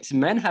 6,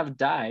 men have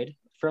died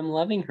from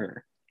loving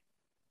her.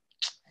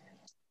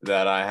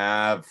 That I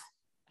have.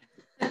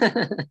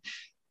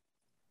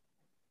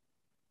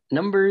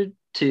 Number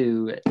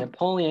 2,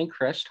 Napoleon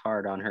crushed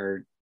hard on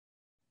her.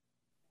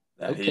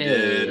 That he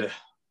did.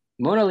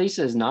 Mona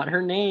Lisa is not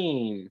her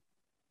name.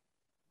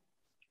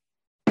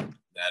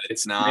 That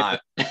it's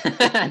not.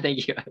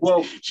 Thank you.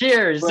 Well,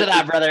 cheers to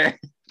that, brother.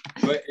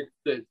 But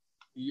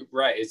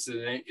it's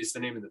the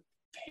name of the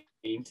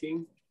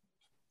painting.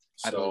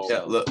 So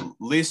yeah,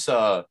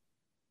 Lisa.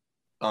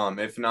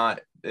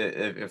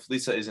 If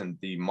Lisa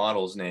isn't the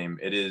model's name,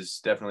 it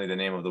is definitely the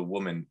name of the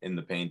woman in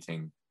the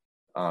painting.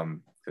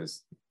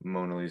 Because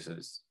Mona Lisa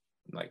is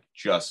like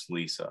just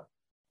Lisa.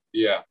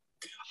 Yeah.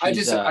 I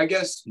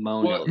guess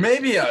Mona.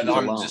 Maybe I'm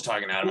just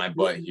talking out of my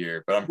butt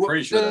here, but I'm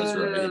pretty sure that's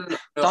right.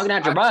 Talking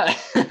out your butt.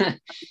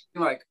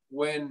 Like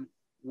when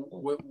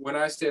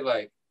I say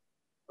like,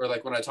 or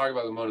like when I talk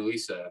about the Mona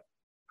Lisa,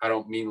 I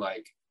don't mean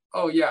like,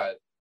 oh yeah,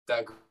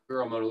 that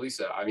girl Mona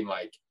Lisa. I mean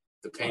like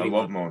the painting. I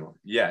love Mona.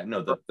 Yeah,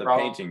 no, the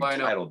painting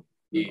titled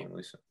Mona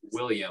Lisa.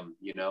 William,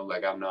 you know,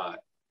 like I'm not.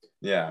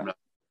 Yeah. I'm not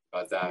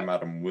about that.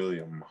 Madam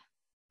William.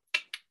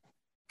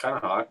 Kind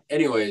of hot.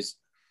 Anyways.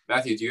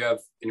 Matthew, do you have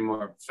any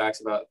more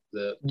facts about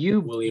the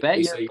William bet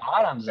Lisa? Your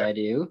bottoms, I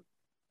do.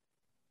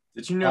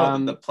 Did you know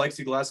that the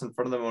plexiglass in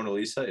front of the Mona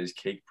Lisa is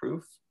cake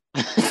proof?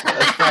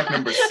 That's fact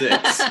number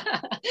 6.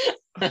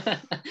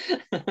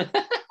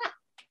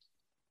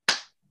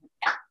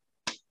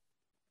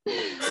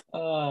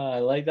 I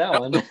like that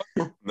one.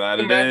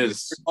 That it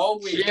is.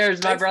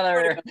 Cheers, my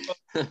brother.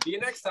 See you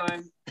next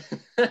time.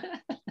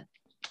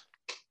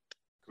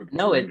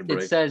 No,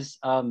 it says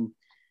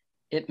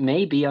it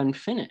may be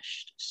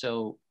unfinished.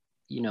 So,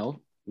 you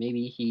know,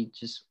 maybe he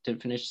just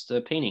didn't finish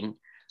the painting.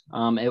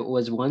 It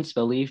was once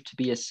believed to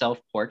be a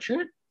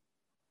self-portrait.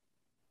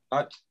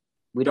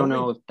 We don't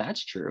know if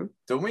that's true.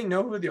 Don't we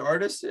know who the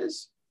artist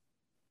is?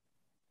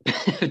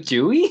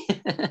 Do we?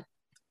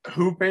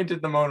 Who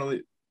painted the Mona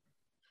Lisa?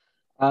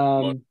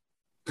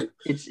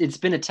 It's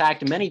been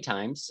attacked many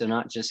times, so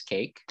not just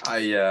cake.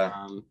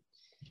 Yeah.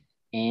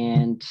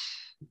 And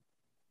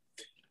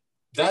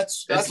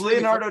that's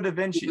Leonardo da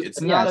Vinci.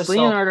 It's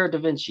Leonardo da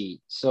Vinci.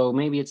 So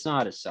maybe it's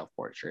not a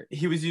self-portrait.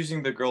 He was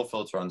using the girl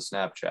filter on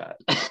Snapchat.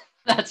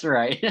 That's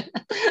right.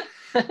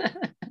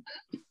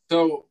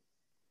 So,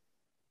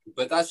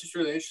 but that's just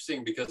really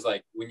interesting because,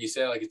 like, when you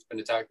say like it's been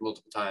attacked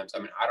multiple times, I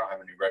mean, I don't have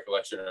any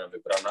recollection of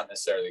it, but I'm not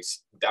necessarily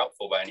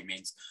doubtful by any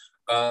means.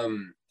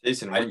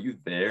 Jason, weren't you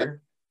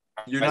there?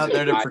 You're not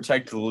there to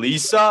protect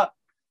Lisa?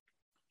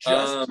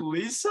 Just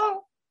Lisa?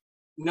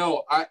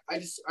 No, I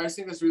just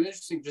think that's really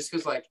interesting just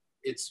because, like,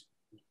 it's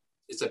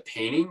a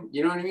painting,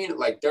 you know what I mean?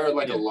 Like, there are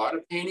like a lot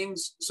of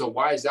paintings, so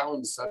why is that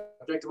one the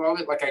subject of all of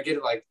it? Like, I get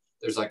it, like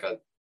there's like a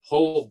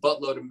whole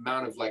buttload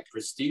amount of like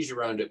prestige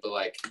around it, but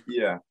like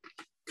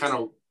kind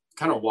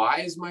of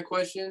why is my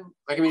question?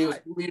 Like, I mean, it was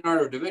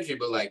Leonardo da Vinci,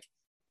 but like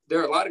there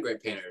are a lot of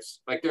great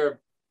painters. Like, there are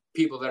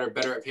people that are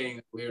better at painting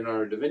than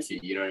Leonardo da Vinci,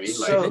 you know what I mean?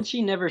 Like, Da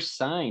Vinci never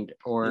signed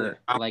or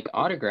like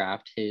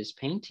autographed his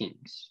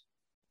paintings.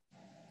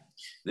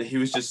 He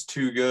was just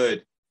too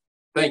good.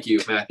 Thank you,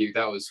 Matthew.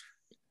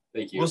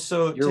 Thank you. Well,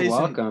 so you're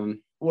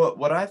welcome.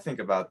 What I think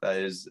about that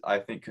is, I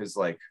think because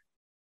like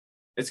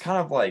it's kind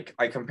of like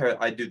I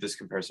do this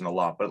comparison a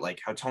lot, but like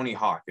how Tony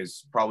Hawk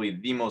is probably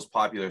the most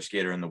popular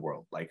skater in the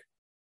world. Like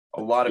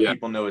A lot of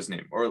people know his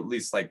name, or at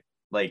least like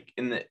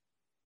in the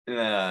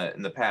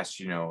past,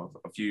 a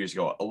few years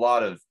ago, a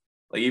lot of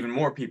even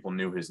more people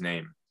knew his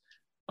name.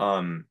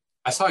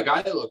 I saw a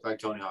guy that looked like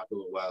Tony Hawk a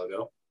little while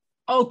ago.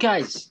 Oh,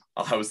 guys.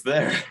 I was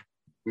there.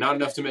 Not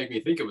enough to make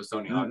me think it was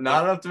Tony Hawk.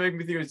 Not enough to make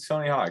me think it was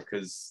Tony Hawk,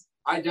 because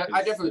I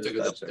definitely took a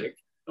double take.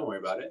 Don't worry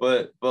about it.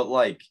 But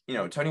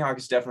Tony Hawk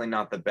is definitely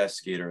not the best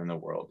skater in the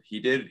world. He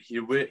did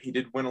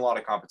win a lot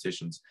of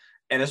competitions,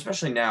 and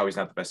especially now he's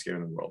not the best skater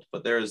in the world.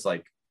 But there is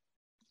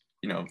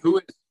who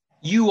is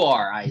you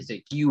are,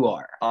 Isaac? You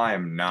are. I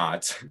am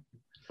not.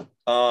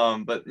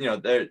 But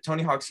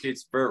Tony Hawk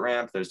skates vert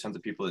ramp. There's tons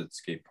of people that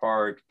skate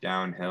park,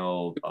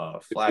 downhill,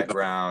 flat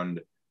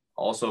ground,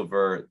 also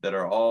vert, that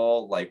are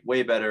all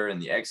way better in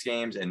the X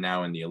Games and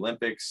now in the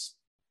Olympics.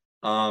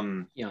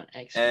 On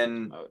X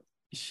Games mode.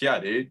 Yeah,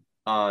 dude.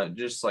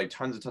 Just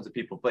tons of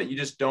people, but you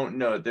just don't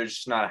know. There's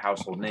just not a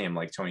household name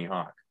like Tony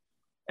Hawk.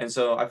 And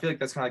so I feel like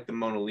that's kind of like the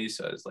Mona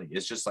Lisa is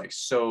it's just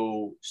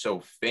so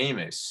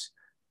famous,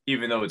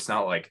 even though it's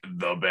not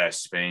the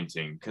best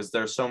painting, because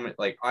there's so many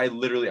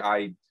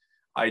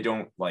I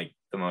don't like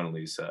the Mona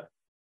Lisa.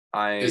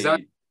 Is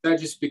that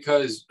just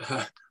because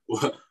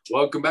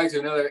welcome back to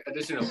another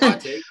edition of Hot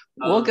Take.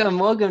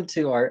 Welcome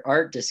to our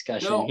art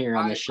discussion here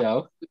on the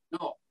show.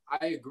 No,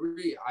 I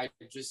agree.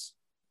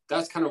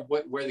 That's kind of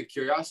where the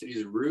curiosity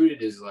is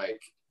rooted, is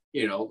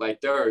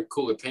there are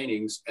cooler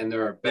paintings and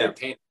there are better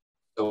paintings.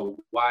 So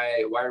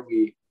why are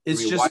we?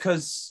 It's just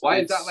because why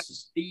is that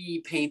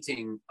the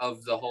painting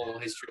of the whole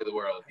history of the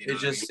world?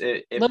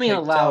 Let me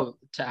allow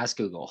to ask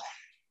Google.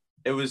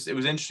 It was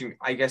interesting.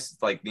 I guess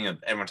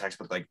everyone talks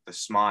about the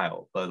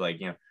smile, but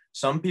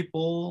some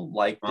people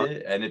liked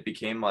it and it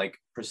became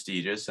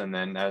prestigious, and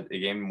then it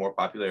gained more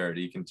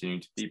popularity,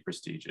 continued to be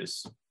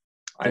prestigious.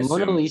 The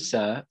Mona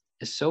Lisa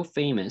is so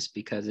famous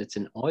because it's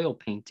an oil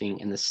painting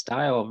in the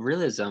style of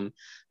realism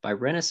by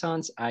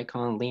Renaissance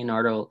icon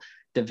Leonardo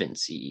da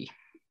Vinci.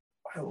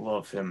 I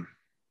love him.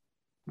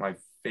 My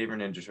favorite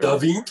Ninja Turtle. Da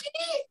Vinci?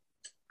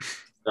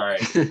 Sorry.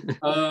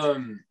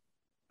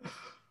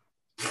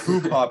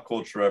 2 pop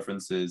culture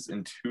references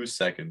in 2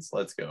 seconds.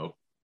 Let's go.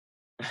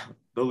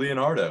 The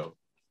Leonardo.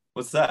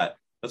 What's that?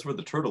 That's where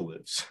the turtle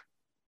lives.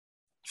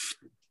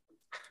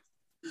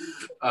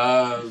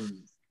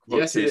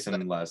 Yes,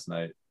 Jason last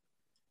night.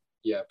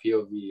 Yeah,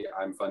 POV.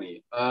 I'm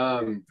funny.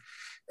 Do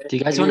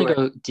you guys want to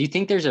go? Do you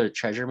think there's a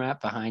treasure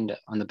map on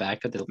the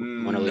back of the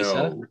Mona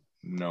Lisa?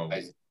 No.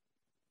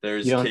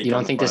 You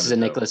don't think this is a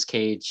Nicolas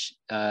Cage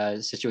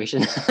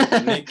situation?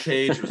 Nick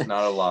Cage was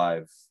not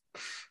alive.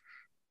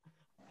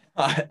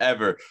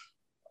 Ever.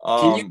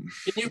 Can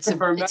you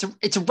confirm that?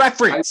 It's a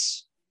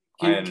reference.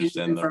 I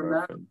understand the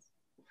reference.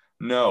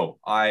 No,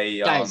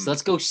 guys,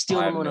 let's go steal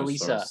the Mona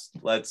Lisa.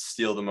 Let's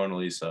steal the Mona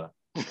Lisa.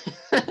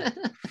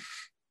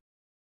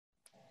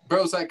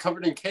 Bro, it's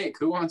covered in cake.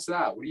 Who wants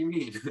that? What do you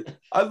mean?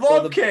 I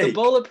love cake. The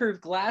bulletproof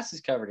glass is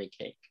covered in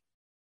cake.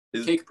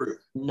 Cake proof.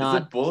 Is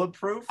it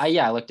bulletproof?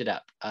 Yeah, I looked it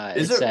up.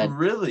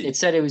 Really? It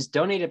said it was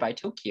donated by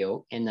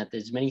Tokyo, and that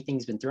there's many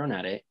things been thrown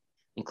at it,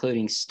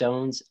 including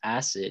stones,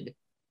 acid,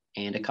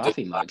 and a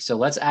coffee mug. So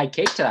let's add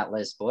cake to that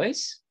list,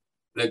 boys.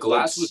 The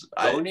glass was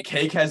donated.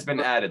 Cake has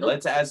been added.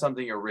 Let's add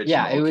something original.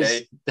 Yeah, it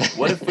okay? was.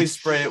 What if we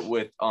spray it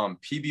with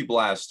PB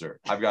Blaster?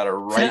 I've got it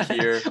right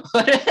here.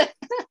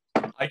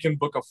 I can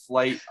book a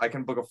flight.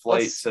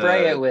 Let's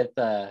spray it with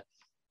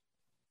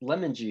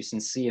lemon juice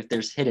and see if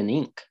there's hidden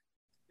ink.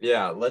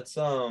 Yeah, let's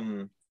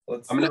I'm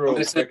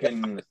gonna say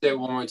it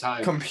one more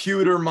time.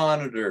 Computer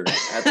monitor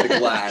at the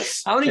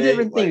glass. How many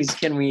different things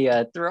can we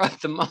throw at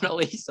the Mona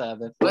Lisa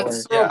before?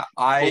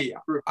 I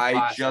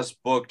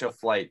just booked a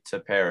flight to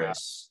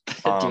Paris.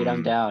 Dude,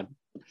 I'm down.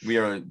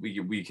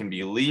 We can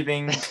be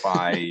leaving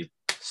by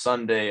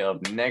Sunday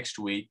of next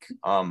week.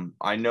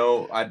 I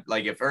know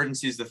if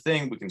urgency is the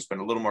thing, we can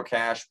spend a little more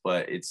cash,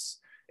 but it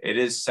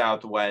is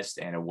Southwest,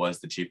 and it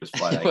was the cheapest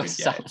flight I could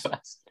get.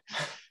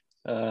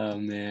 Oh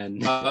man.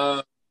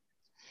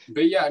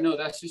 But yeah, no,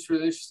 that's just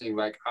really interesting.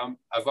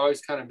 I've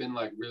always kind of been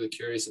really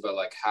curious about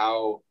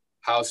how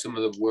some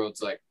of the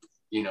world's I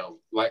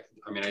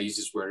used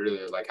this word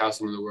earlier, how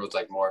some of the world's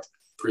more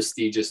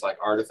prestigious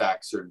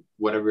artifacts or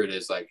whatever it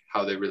is,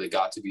 how they really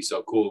got to be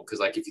so cool. Because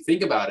if you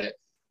think about it,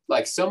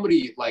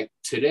 somebody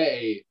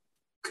today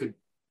could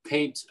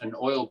paint an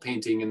oil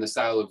painting in the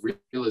style of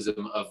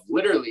realism of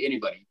literally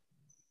anybody,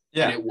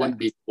 and it wouldn't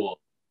be cool.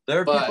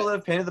 There are people that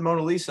have painted the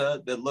Mona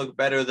Lisa that look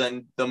better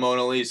than the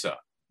Mona Lisa.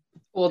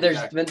 Well,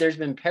 there's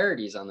been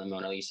parodies on the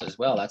Mona Lisa as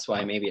well. That's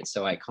why maybe it's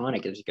so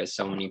iconic, is because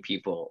so many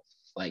people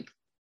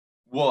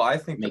Well, I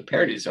think the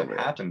parodies have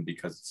happened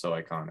because it's so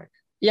iconic.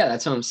 Yeah,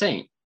 that's what I'm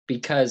saying.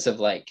 Because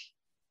of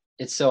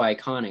it's so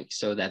iconic,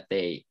 so that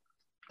they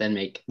then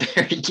make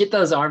get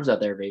those arms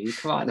out there, baby.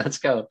 Come on, let's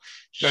go.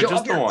 No,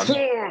 just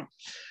the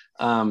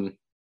one.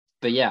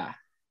 But yeah,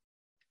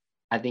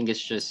 I think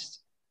it's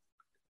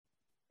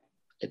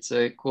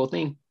a cool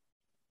thing.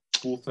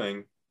 Cool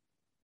thing.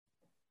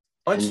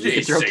 And you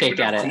can throw cake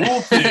at it.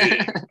 Cool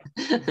thing.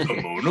 The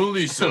Mona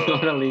Lisa.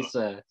 Mona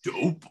Lisa.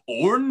 Dope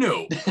or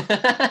no?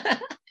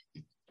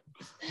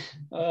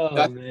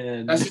 Oh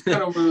man, that's just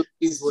kind of one of those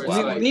things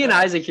where me and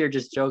Isaac here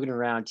just joking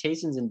around.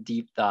 Tason's in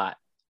deep thought.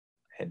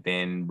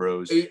 Headband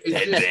bros.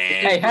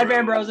 Hey,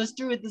 headband bros, let's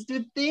do it. Let's do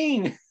the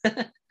thing.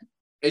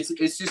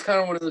 It's just kind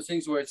of one of those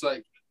things where it's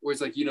like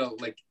you know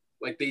like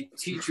they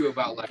teach you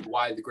about like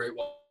why the Great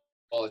Wall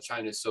of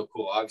China is so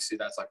cool. Obviously,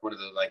 that's like one of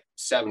the like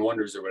 7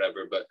 wonders or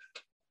whatever. But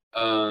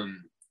I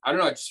don't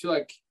know. I feel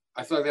like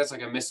that's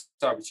like a missed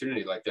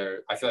opportunity. Like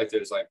I feel like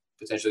there's like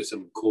potentially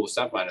some cool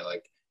stuff behind it.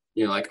 Like,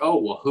 you know, like, oh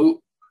well,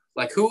 who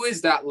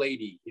is that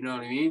lady? You know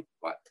what I mean?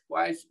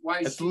 Why is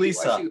she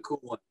the cool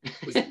one?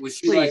 Was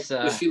she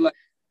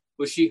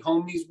was she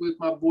homies with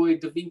my boy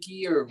Da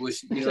Vinci, or was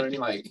she, you know what I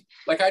mean?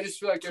 Like I just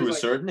feel like there's to a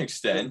certain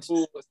extent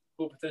cool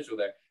potential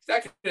there.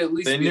 That could at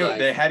least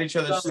they had each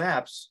other's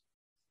snaps.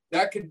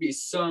 That could be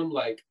some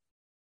like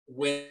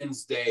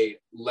Wednesday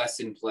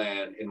lesson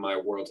plan in my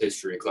world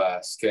history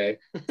class. Okay,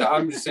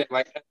 I'm just saying,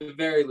 like at the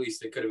very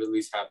least, it could have at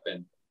least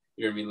happened.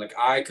 You know what I mean? Like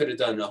I could have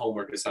done a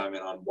homework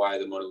assignment on why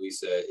the Mona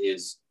Lisa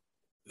is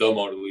the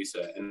Mona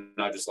Lisa, and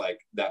not just like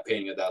that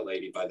painting of that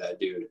lady by that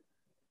dude.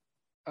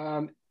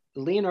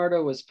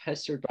 Leonardo was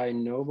pestered by a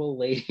noble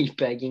lady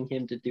begging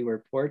him to do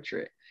her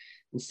portrait.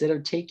 Instead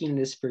of taking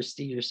this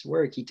prestigious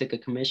work, he took a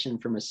commission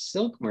from a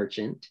silk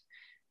merchant.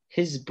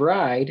 His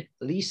bride,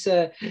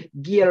 Lisa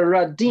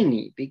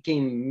Gherardini,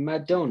 became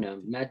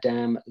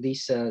Madame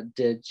Lisa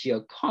de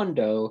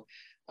Giocondo,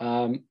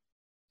 and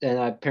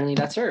apparently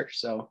that's her.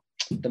 So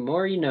the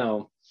more you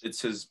know.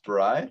 It's his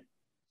bride?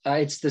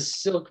 It's the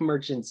silk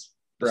merchant's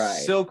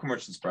bride. Silk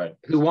merchant's bride.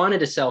 Who wanted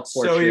to sell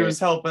portrait. So he was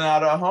helping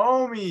out a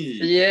homie.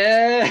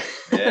 Yeah.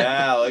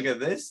 Yeah, look at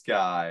this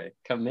guy.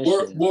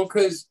 Commission. Well,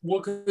 because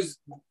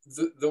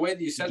the way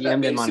that you said that.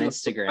 DM'd him on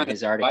Instagram.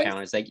 His art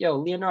account is like, yo,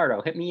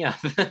 Leonardo, hit me up.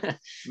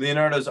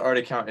 Leonardo's art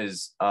account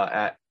is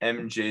at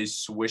MJ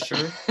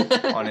Swisher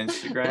on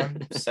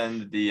Instagram.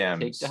 Send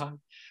DMs. TikTok.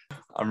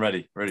 I'm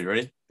ready.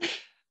 Ready?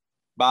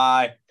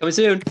 Bye. Coming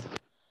soon.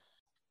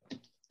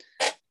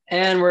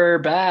 And we're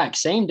back.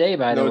 Same day,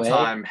 by the way. No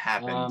time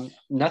happened.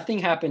 Nothing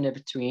happened in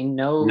between.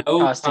 No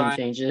costume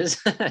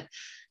changes.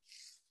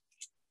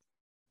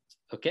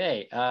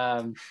 Okay.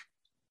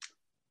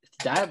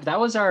 That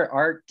was our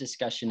art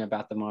discussion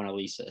about the Mona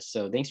Lisa.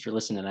 So thanks for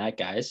listening to that,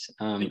 guys.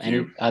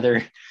 Any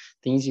other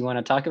things you want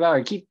to talk about,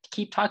 or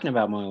keep talking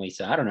about Mona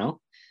Lisa? I don't know.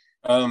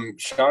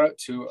 Shout out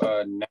to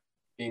Nat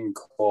King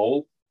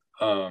Cole.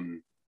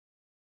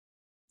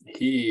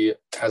 He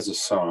has a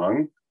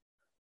song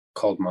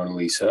called Mona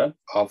Lisa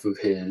off of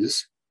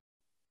his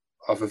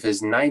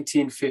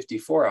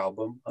 1954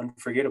 album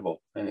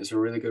Unforgettable, and it's a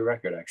really good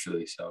record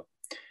actually, so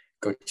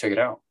go check it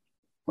out.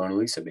 Mona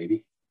Lisa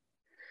baby,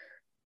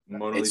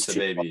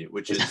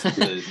 which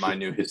is my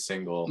new hit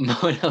single.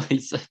 Mona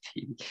Lisa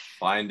baby.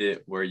 Find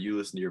it where you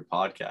listen to your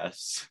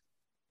podcasts.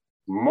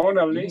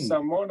 Mona Lisa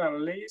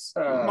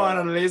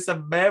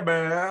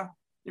baby,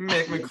 you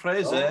make me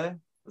crazy.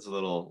 That's a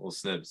little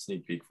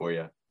sneak peek for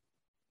you.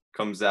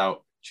 Comes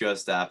out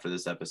just after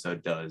this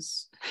episode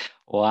does.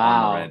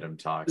 Wow. Random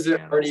Talk.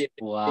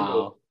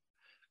 Wow.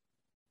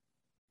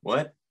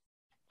 What?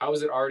 How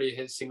is it already a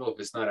hit single if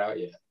it's not out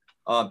yet?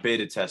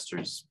 Beta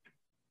testers.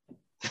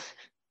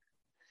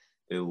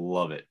 They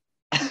love it.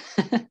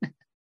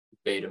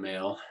 Beta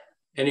male.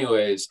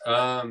 Anyways,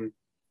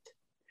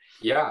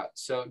 yeah.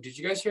 So did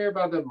you guys hear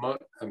about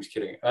I'm just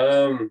kidding.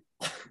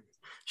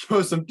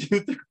 Show some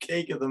dude through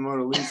cake at the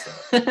Mona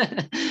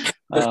Lisa.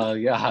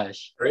 Oh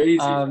gosh.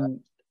 Crazy.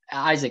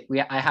 Isaac,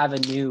 I have a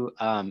new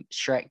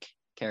Shrek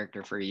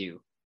character for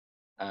you.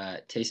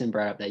 Tayson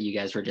brought up that you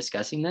guys were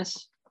discussing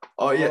this.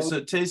 Oh yeah,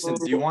 so Tayson,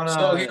 do you want to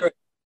tell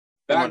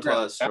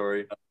that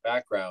story?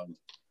 Background.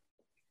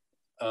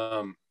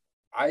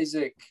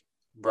 Isaac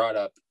brought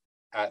up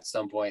at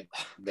some point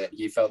that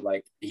he felt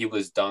like he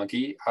was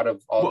Donkey out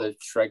of all the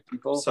Shrek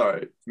people.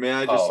 Sorry, may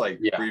I just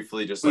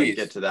briefly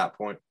get to that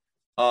point?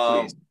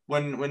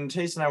 When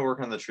Tayson and I work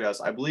on the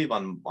Treehouse, I believe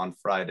on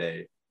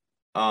Friday,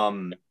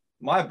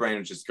 my brain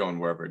was just going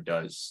wherever it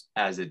does,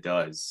 as it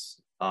does.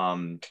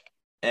 And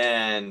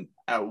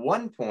at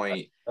one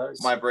point,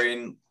 my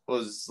brain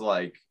was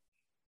like,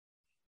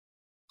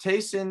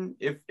 Tayson,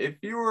 if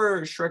you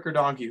were Shrek or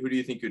Donkey, who do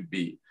you think you'd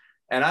be?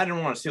 And I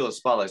didn't want to steal a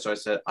spotlight, so I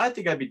said, I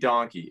think I'd be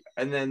Donkey.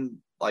 And then,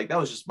 that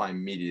was just my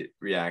immediate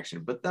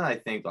reaction. But then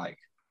I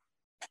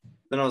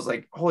was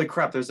like, holy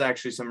crap, there's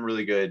actually some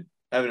really good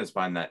evidence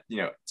behind that.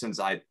 Since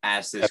I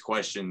asked this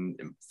question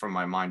from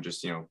my mind,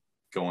 just,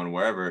 going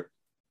wherever,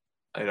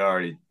 I'm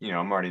already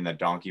in that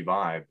Donkey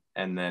vibe.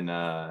 And then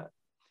so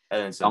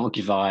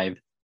Donkey vibe.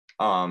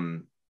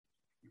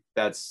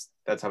 That's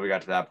how we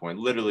got to that point.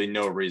 Literally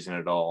no reason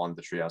at all on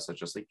the Treehouse. It's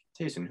just like,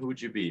 Tayson, who would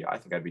you be? I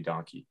think I'd be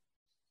Donkey.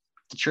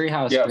 The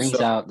Treehouse brings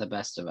out the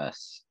best of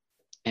us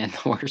and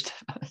the worst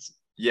of us.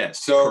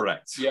 Yes,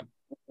 correct. Yeah,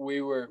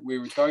 we were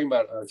talking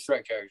about our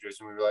Shrek characters,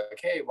 and we were like,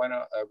 hey, why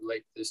not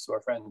relate this to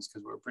our friends,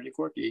 because we're pretty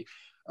quirky.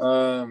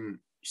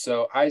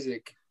 So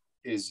Isaac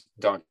is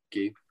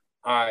Donkey.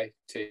 I,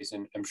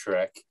 Tayson, am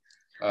Shrek.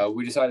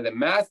 We decided that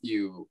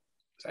Matthew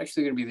is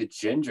actually going to be the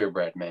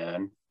gingerbread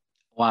man.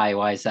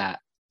 Why is that?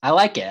 I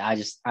like it.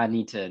 I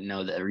need to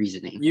know the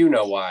reasoning. You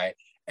know why.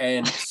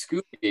 And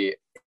Scooby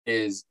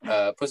is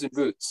Puss in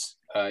Boots.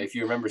 If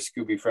you remember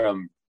Scooby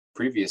from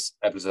previous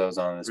episodes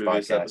on this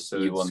podcast,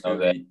 you will know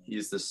that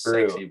he's the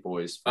sexy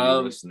voice for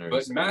your listeners,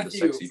 but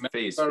Matthew, the sexy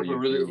face for your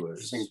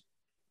viewers.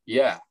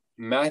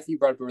 Matthew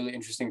brought up a really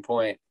interesting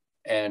point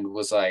and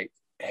was like,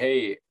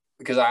 "Hey,"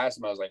 because I asked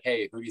him, I was like,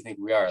 "Hey, who do you think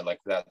we are?" Like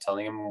without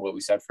telling him what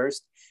we said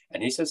first,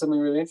 and he said something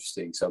really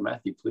interesting. So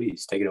Matthew,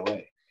 please take it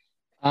away.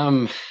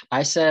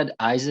 I said,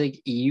 Isaac,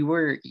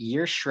 you're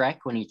Shrek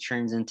when he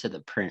turns into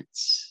the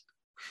prince.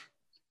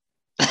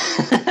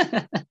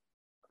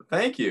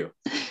 Thank you,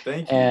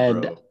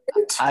 and bro.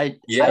 I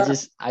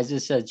just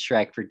said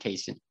Shrek for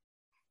Tayson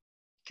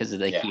because of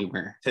the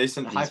humor.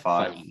 Tayson, high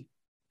five.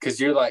 Because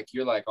you're like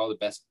all the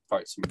best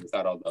parts of me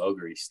without all the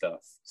ogre stuff.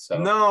 So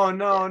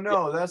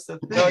no, that's the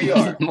thing. No, you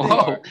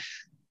are.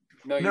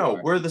 No,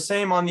 we're the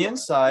same on the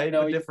inside,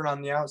 but different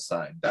on the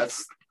outside.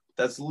 That's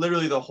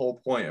literally the whole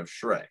point of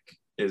Shrek,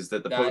 is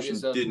that the potion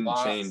didn't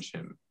change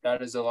him.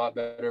 That is a lot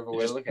better of a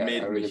way to look at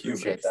it. I really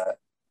appreciate that.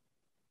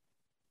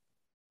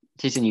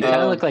 Tayson, you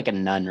kind of look like a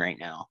nun right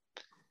now.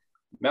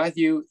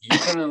 Matthew, you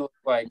kind of look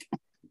like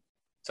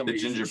the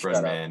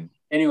gingerbread man.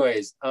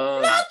 Anyways,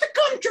 not the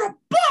gumdrop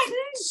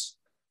buttons.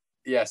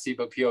 Yeah, see,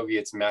 but POV,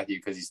 it's Matthew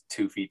because he's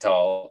 2 feet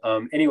tall.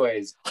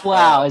 Anyways.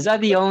 Wow, is that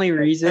the only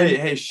reason?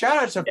 Hey, shout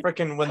out to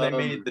freaking when they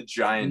made the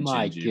giant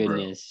my Gingy,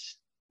 goodness.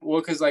 Bro.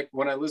 Well, because like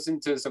when I listen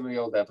to some of the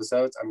old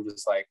episodes, I'm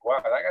just like,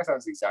 wow, that guy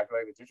sounds exactly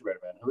like the gingerbread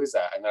man. Who is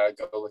that? And then I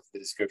go look at the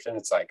description.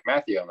 It's like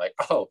Matthew. I'm like,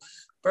 oh,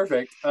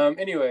 perfect.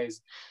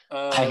 Anyways.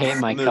 I hate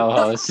my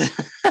co-host.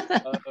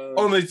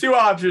 Only 2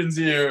 options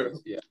here.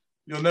 Yeah.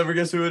 You'll never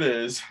guess who it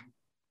is.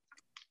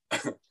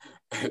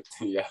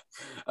 Yeah.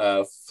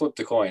 Flip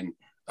the coin.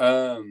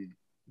 But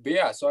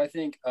yeah, so I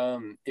think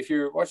if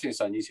you're watching this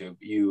on YouTube,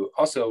 you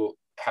also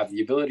have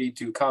the ability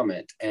to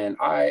comment, and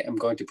I am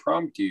going to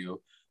prompt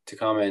you to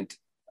comment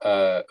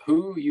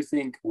who you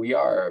think we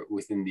are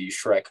within the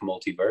Shrek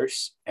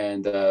multiverse,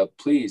 and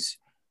please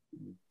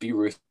be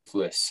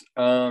ruthless.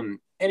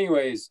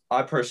 Anyways,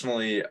 I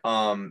personally, if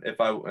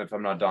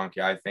I'm not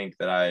Donkey, I think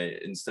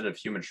that instead of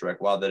human Shrek,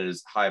 while that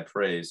is high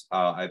praise,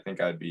 I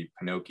think I'd be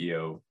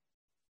Pinocchio.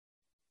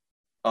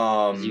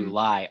 You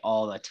lie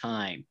all the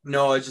time.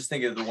 No, I was just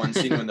thinking of the one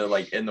scene when they're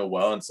like in the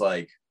well, and it's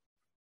like,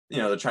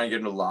 they're trying to get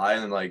him to lie,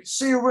 and then like,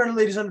 so you're wearing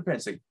ladies'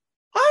 underpants. Like,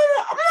 I'm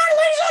not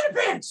ladies'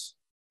 underpants.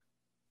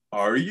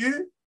 Are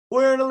you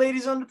wearing a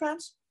ladies'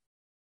 underpants?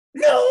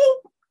 No.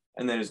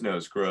 And then his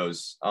nose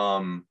grows.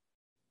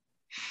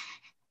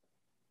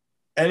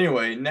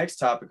 Anyway, next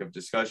topic of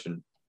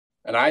discussion.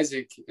 And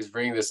Isaac is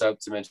bringing this up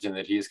to mention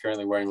that he is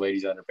currently wearing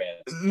ladies'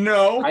 underpants.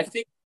 No. I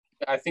think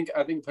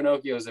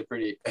Pinocchio is a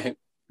pretty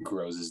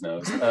grows his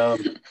nose. I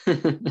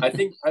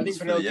think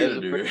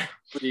Pinocchio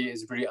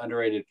is a pretty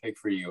underrated pick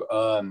for you.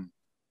 I mean,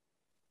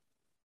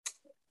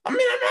 I'm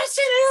not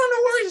saying I don't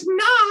know where he's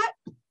not.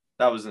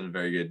 That wasn't a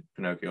very good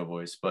Pinocchio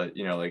voice, but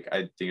like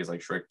I think it's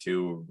like Shrek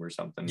 2 or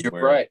something. You're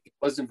right. It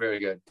wasn't very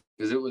good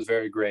because it was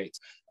very great.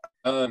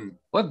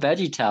 What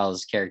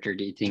VeggieTales character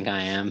do you think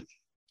I am?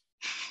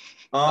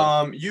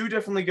 You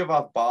definitely give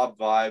off Bob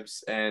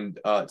vibes, and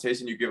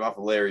Tayson, you give off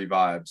Larry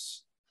vibes.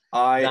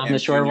 I'm the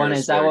short one.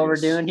 Is that what we're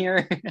doing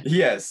here?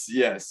 Yes.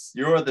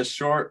 You're the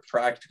short,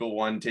 practical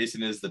one.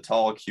 Tayson is the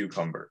tall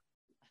cucumber.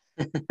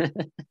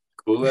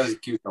 Cool as a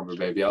cucumber,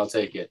 baby. I'll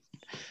take it.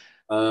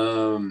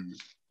 Gosh.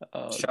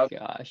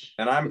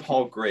 And I'm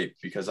Paul Grape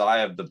because I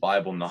have the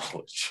Bible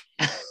knowledge.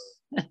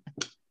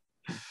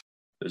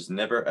 There's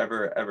never,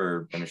 ever,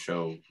 ever been a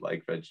show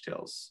like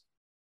VeggieTales.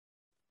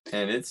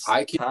 And it's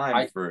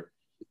time for...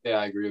 Yeah,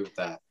 I agree with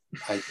that.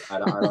 I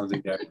don't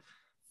think that...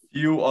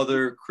 Few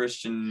other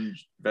Christian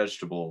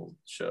vegetable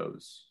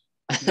shows.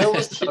 There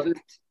was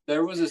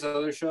this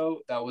other show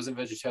that wasn't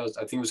VeggieTales.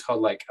 I think it was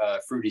called like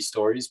Fruity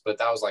Stories, but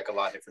that was like a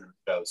lot different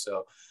show.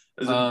 So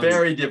it was a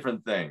very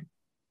different thing.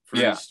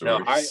 Fruity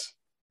Stories.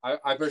 No,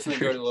 I personally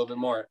enjoyed it a little bit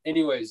more.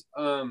 Anyways,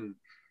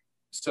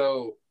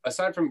 so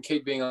aside from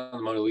Kate being on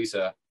the Mona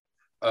Lisa,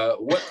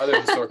 what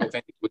other historical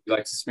painting would you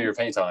like to smear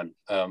paint on?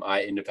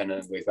 I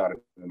independently thought of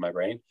it in my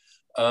brain.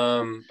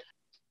 How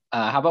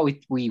about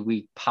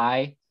we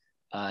pie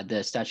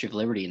the Statue of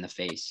Liberty in the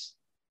face?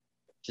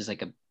 Just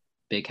like a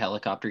big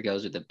helicopter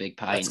goes with a big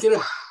pie. Let's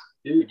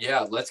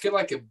get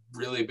like a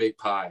really big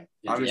pie.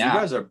 I mean, you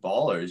guys are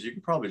ballers. You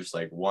can probably just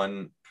like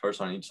one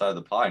person on each side of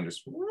the pie and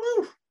just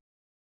woo.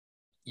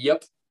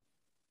 Yep.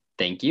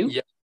 Thank you.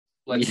 Yep.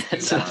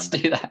 Let's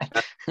do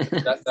that.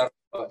 That's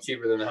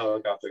cheaper than the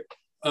helicopter.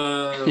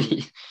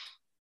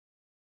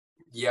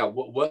 Yeah.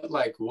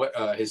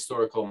 What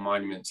historical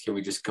monuments can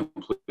we just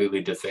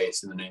completely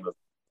deface in the name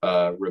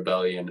of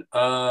rebellion?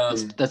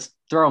 Let's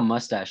throw a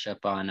mustache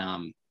up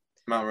on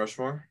Mount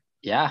Rushmore.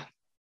 Yeah.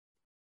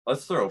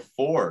 Let's throw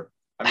 4.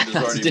 I mean,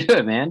 let's do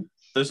it, man.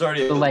 There's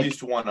already at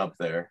least one up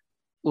there.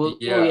 Well,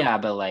 yeah,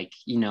 but like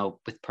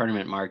with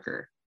permanent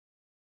marker.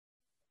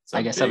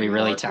 I guess that'll be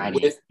really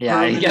tiny.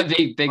 You got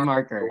big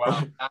marker.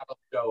 Wow, that'll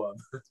show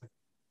them.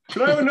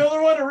 Can I have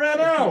another one? It ran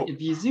out.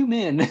 If you zoom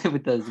in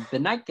with those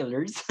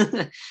binoculars,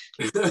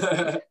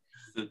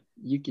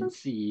 you can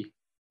see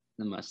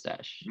the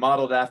mustache.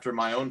 Modeled after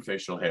my own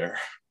facial hair.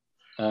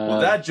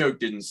 Well, that joke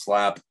didn't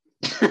slap.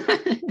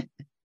 I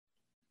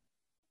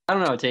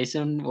don't know,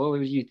 Taysom. What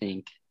would you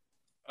think?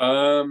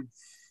 That's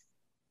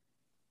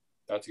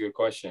a good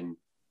question.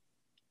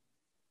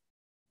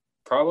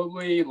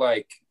 Probably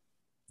like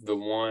the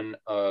one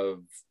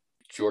of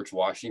George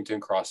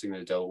Washington crossing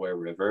the Delaware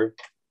River.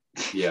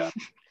 Yeah.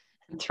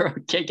 Throw a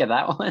kick at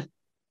that one.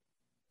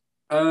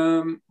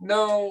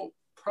 No,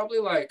 probably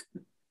like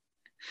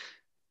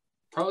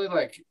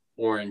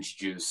orange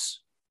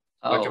juice.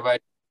 Like if I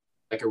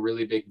like a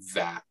really big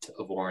vat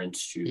of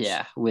orange juice.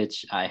 Yeah,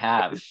 which I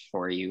have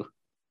for you.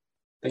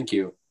 Thank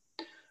you.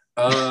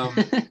 Other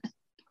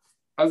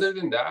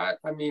than that,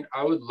 I mean,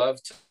 I would love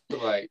to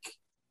like.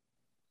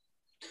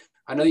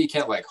 I know you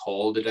can't like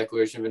hold the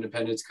Declaration of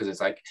Independence because it's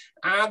like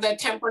the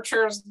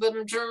temperatures,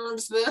 the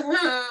germs,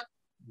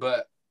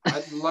 but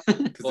I'd like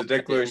because the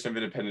Declaration of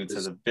Independence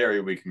has a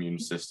very weak immune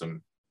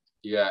system.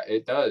 Yeah,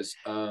 it does.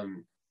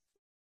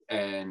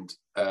 And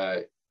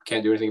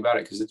can't do anything about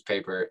it because it's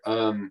paper.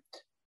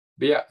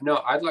 But yeah, no,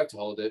 I'd like to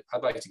hold it.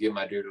 I'd like to give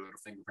my dude a little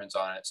fingerprints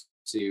on it,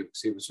 see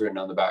what's written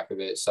on the back of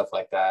it, stuff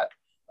like that.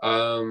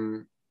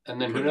 And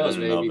then who knows,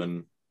 maybe.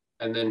 Oven.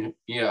 And then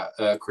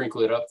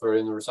crinkle it up, throw it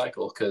in the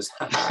recycle because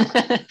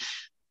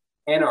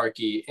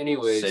anarchy.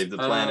 Anyways, save the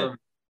planet.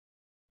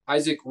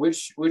 Isaac,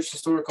 which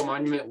historical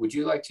monument would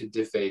you like to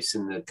deface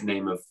in the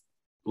name of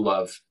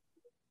love?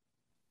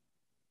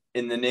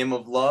 In the name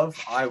of love,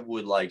 I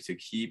would like to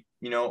keep,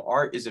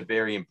 art is a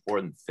very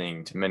important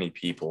thing to many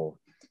people.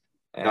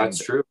 And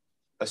that's true.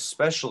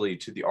 Especially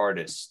to the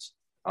artist,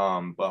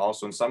 but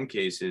also in some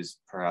cases,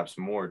 perhaps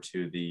more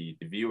to the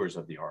viewers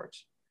of the art.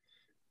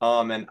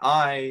 And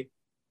I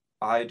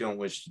don't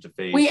wish to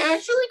deface. We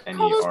actually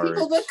call those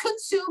people the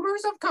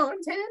consumers of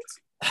content.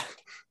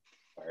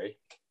 Sorry,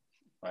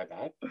 my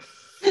bad.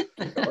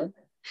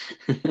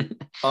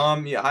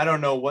 Yeah, I don't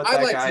know what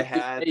that guy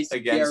had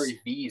against Gary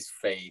V's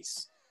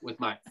face with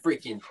my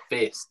freaking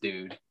fist,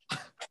 dude.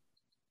 But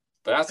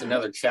that's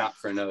another chat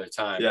for another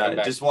time.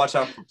 Yeah, just watch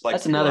out for plexiglass.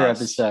 That's another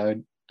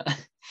episode.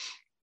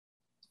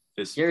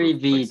 Gary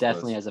V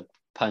definitely has a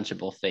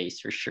punchable face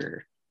for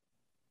sure.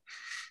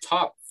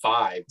 Top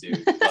 5,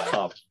 dude.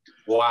 Top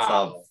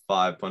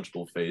 5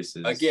 punchable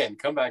faces. Again,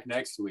 come back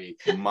next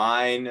week.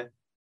 Mine.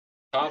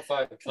 Top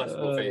 5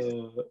 punchable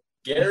faces.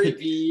 Gary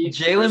V.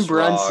 Jalen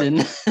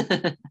Brunson.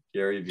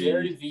 Gary V.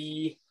 Gary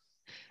V.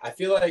 I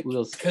feel like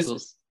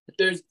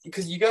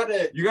because you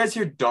gotta. You guys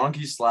hear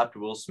donkey slapped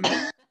Will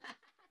Smith?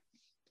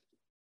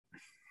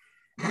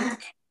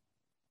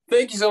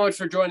 Thank you so much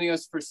for joining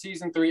us for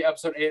season 3,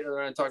 episode 8 of the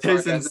Run Talk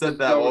Podcast. Jason said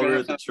that while we were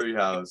at the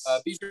treehouse.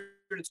 Be sure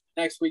to tune in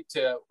next week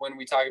to when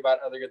we talk about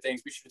other good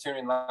things. Be sure to tune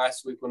in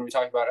last week when we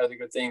talk about other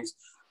good things.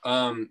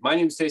 My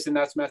name is Jason.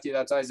 That's Matthew.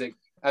 That's Isaac.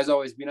 As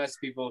always, be nice to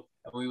people,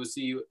 and we will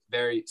see you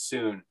very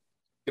soon.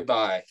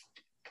 Goodbye.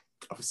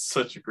 That was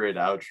such a great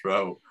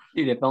outro.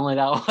 Dude, if only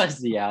that was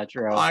the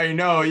outro. I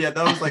know. Yeah,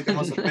 that was like the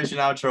most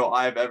efficient outro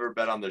I've ever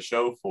been on the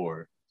show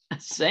for.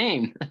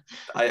 Same.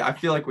 I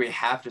feel like we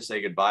have to say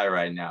goodbye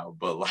right now,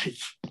 but like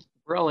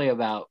we're only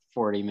about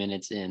 40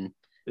 minutes in.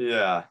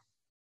 Yeah.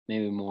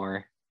 Maybe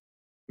more.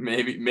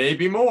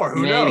 Maybe more.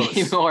 Who knows?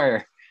 Maybe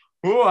more.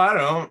 Oh, I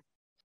don't.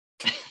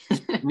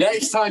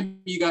 Next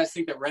time you guys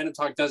think that Random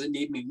Talk doesn't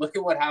need me, look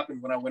at what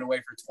happened when I went away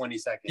for 20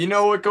 seconds. You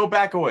know what? Go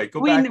back away.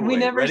 We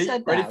never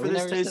said that. Ready for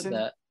this,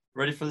 Tyson?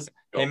 Ready for this?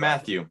 Hey,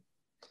 Matthew.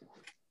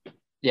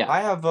 Yeah.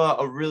 I have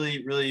a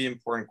really, really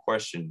important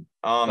question.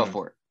 Go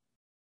for it.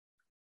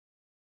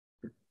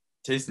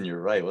 Tyson,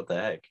 you're right. What the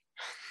heck?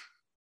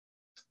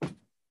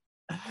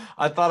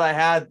 I thought I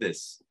had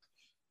this.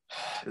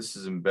 This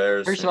is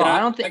embarrassing. First of all,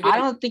 I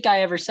don't think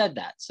I ever said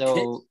that.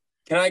 So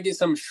can I get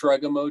some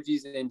shrug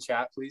emojis in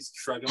chat, please?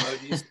 Shrug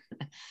emojis.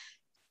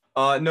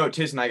 No,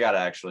 Tyson, I got it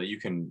actually. You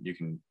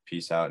can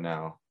peace out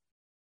now.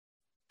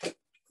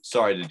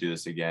 Sorry to do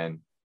this again.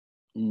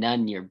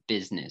 None your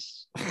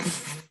business.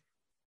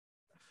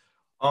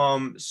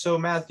 So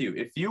Matthew,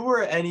 if you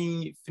were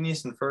any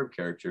Phineas and Ferb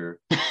character,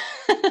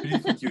 who do you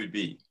think you would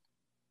be?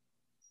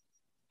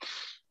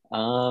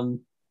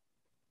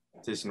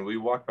 Tyson, will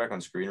you walk back on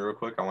screen real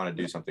quick? I want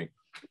to do something.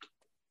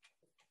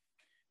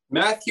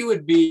 Matthew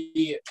would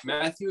be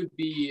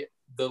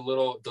the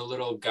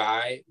little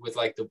guy with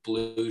like the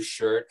blue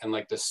shirt and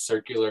like the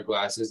circular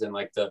glasses and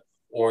like the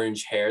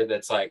orange hair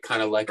that's like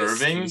kind of like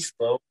Irving? A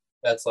slope.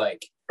 That's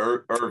like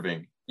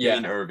Irving. Yeah.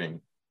 You mean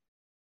Irving.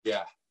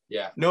 Yeah.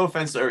 Yeah. No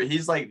offense to Irving.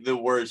 He's like the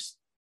worst.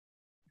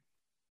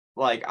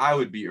 Like I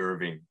would be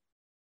Irving.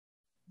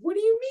 What do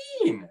you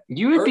mean?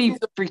 You would be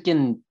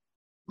freaking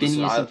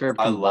Phineas and Ferb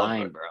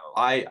combined, bro.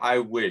 I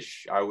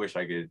wish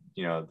I could,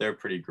 they're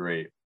pretty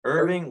great.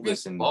 Irving,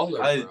 listen,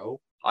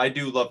 I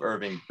do love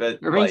Irving, but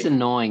Irving's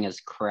annoying as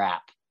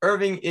crap.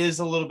 Irving is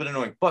a little bit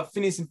annoying, but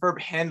Phineas and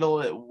Ferb handle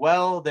it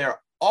well.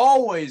 They're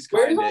always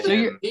kind of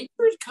him.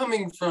 Hatred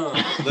coming from?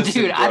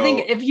 Listen, dude, bro. I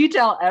think if you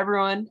tell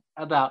everyone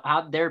about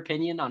how their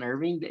opinion on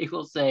Irving, they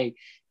will say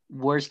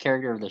worst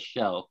character of the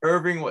show.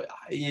 Irving,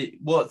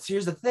 well,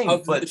 here's the thing,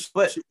 but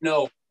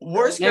no,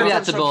 worst. Maybe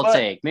that's a bold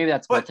take. Maybe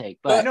that's a bold take.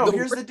 But no,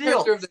 here's the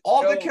deal.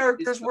 All the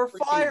characters were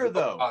fire,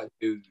 though.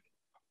 Dude.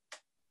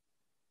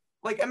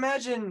 Like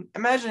imagine,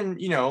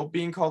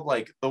 being called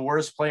like the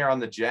worst player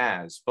on the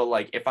Jazz, but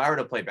like if I were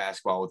to play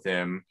basketball with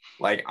him,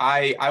 like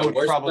I would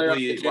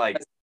probably like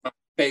my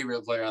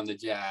favorite player on the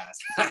Jazz.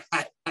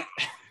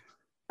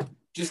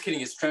 Just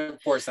kidding, it's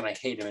Trent Forrest and I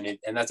hate him,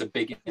 and that's a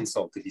big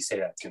insult if you say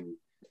that to me.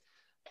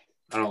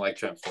 I don't like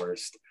Trent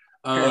Forrest.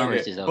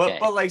 Okay.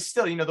 But like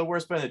still, the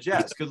worst player on the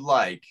Jazz could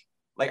like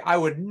I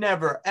would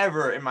never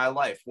ever in my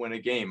life win a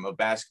game of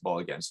basketball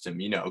against him,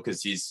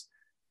 because he's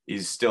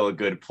still a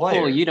good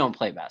player. Well, you don't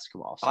play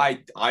basketball. So.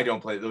 I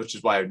don't play, which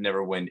is why I would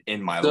never win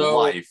in my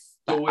life.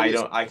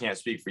 I can't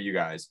speak for you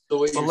guys. So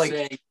what you're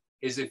saying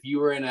is if you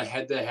were in a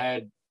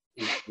head-to-head,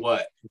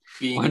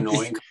 being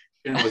annoying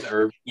with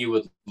Irving, you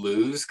would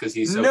lose because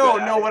he's so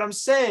good. No. What I'm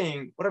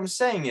saying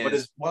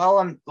is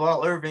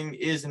while Irving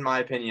is, in my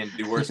opinion,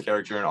 the worst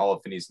character in all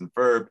of Phineas and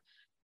Ferb,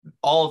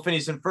 all of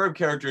Phineas and Ferb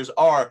characters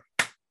are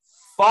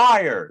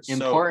fire.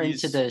 Important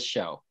to the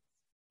show.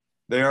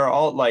 They are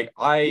all like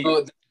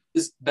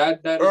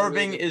that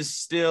Irving is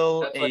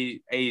still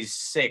a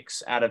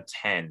 6 out of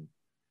 10.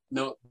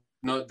 No,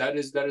 that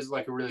is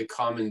like a really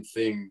common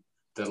thing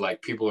that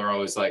like people are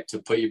always like, to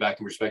put you back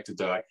in perspective,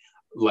 though,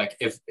 like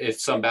if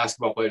some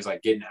basketball players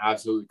like getting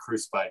absolutely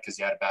crucified because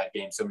he had a bad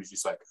game, somebody's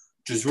just like,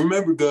 just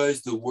remember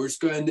guys, the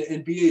worst guy in the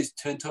NBA is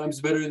 10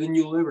 times better than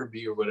you'll ever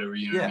be, or whatever,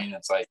 what I mean?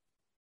 It's like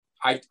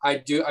I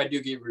do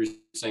get what you're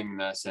saying in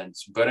that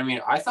sense, but I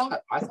mean I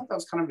thought that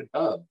was kind of a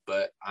dub,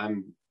 but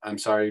I'm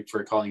sorry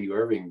for calling you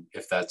Irving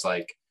if that's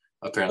like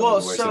apparently well,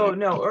 the worst so thing.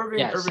 No,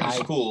 Irving's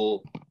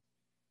cool.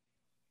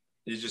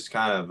 He's just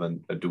kind of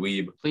a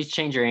dweeb. Please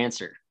change your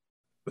answer.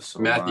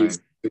 Matthew,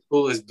 the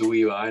coolest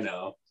dweeb I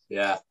know.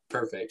 Yeah,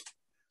 perfect.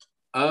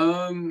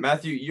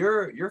 Matthew,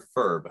 you're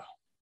Ferb.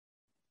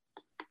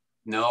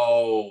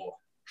 No,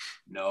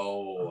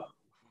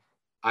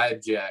 I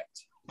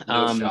object.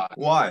 No shot.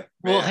 Why?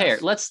 Well, here,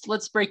 let's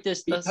break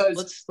this.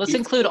 Let's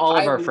include all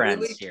of our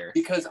friends here.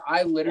 Because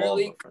I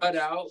literally cut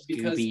out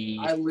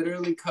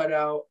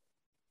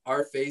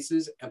our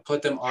faces and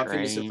put them on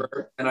Phineas and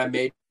Ferb, and I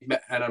made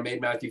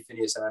Matthew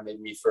Phineas and I made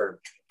me Ferb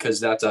because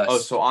that's us. Oh,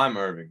 so I'm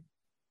Irving.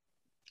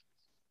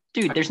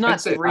 Dude, there's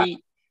not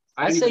three.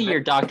 I say you're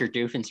Dr.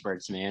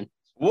 Doofenshmirtz, man.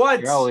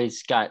 What? You're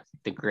always got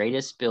the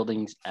greatest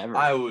buildings ever.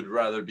 I would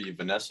rather be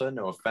Vanessa,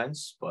 no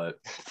offense, but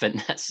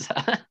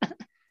Vanessa.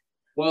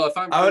 Well, if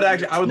I would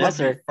love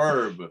to be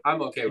Ferb.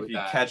 I'm okay with that. If you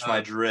that. catch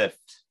my drift.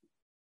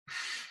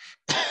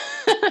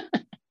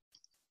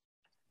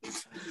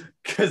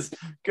 Because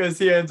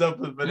he ends up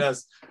with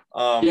Vanessa.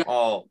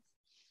 All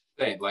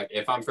like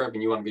if I'm Ferb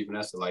and you want to be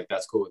Vanessa, like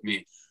that's cool with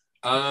me.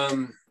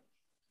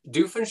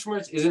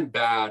 Doofenshmirtz isn't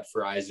bad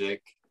for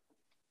Isaac.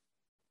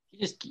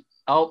 Yes,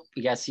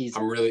 he's.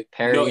 I'm really.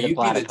 Perry no, the you'd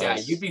platypus. be the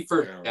dad. You'd be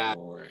Ferb's dad.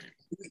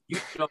 You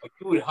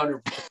would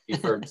 100% be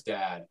Ferb's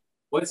dad.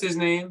 What's his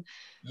name?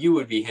 You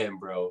would be him,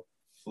 bro.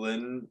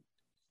 Flynn.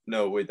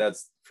 No, wait,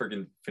 that's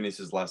freaking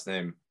Phineas's last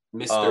name.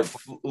 Mr.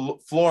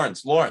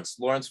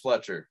 Lawrence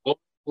Fletcher.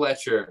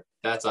 Fletcher.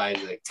 That's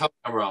Isaac. Tell me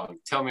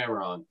I'm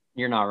wrong.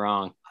 You're not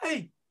wrong.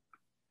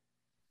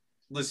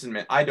 Listen,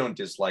 man, I don't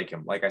dislike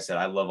him. Like I said,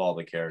 I love all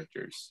the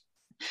characters.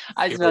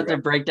 I just have to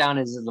break down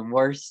the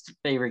worst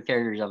favorite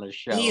characters on the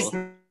show. He's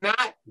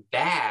not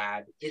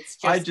bad. It's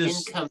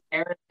just in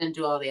comparison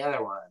to all the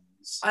other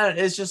ones.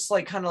 It's just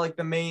like kind of like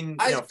the main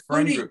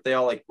friend group. They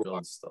all like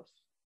build stuff.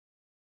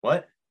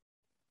 What?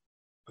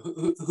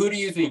 Who do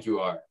you think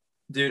you are?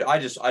 Dude, I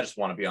just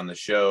want to be on the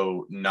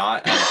show,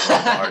 not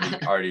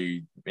as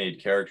already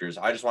made characters.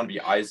 I just want to be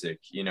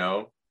Isaac,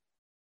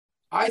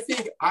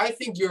 I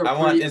think you're. I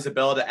want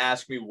Isabella to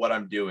ask me what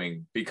I'm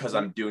doing because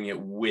I'm doing it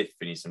with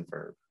Phineas and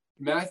Ferb.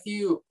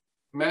 Matthew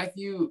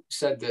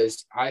said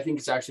this. I think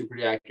it's actually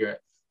pretty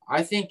accurate.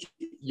 I think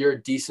you're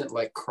a decent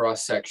like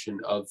cross section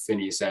of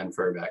Phineas and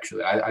Ferb.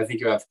 Actually, I think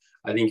you have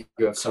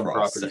some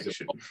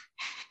properties.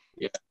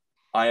 Yeah,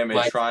 I am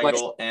a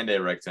triangle and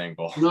a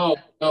rectangle. No,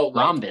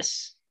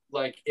 rhombus.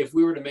 Like if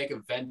we were to make a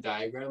Venn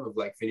diagram of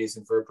like Phineas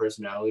and Ferb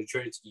personality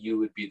traits, you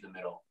would be the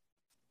middle.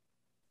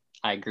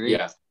 I agree.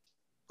 Yeah,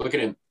 look at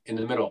him in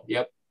the middle.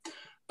 Yep.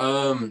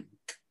 And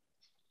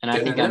I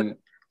think I'm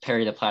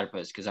Perry the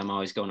Platypus because I'm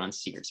always going on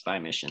secret spy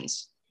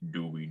missions.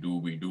 Dooby.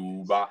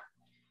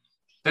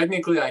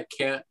 Technically, I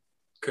can't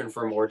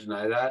confirm or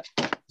deny that.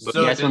 But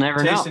so you guys will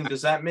never Jason, know.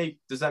 Does that make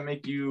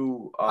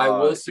you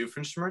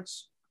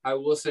Doofenshmirtz? I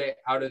will say,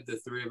 out of the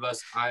three of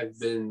us, I've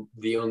been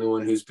the only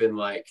one who's been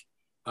like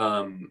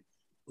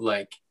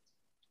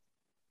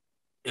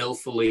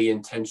illfully,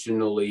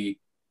 intentionally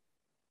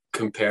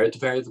compared to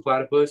Perry the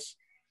Platypus.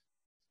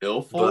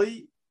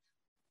 Illfully?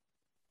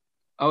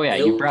 Oh yeah,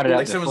 you brought it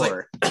up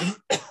before.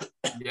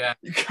 Yeah,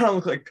 you kind of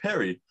look like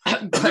Perry.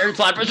 Perry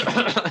Platypus.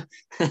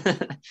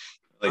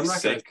 Like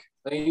sick.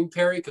 playing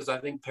Perry because I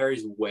think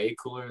Perry's way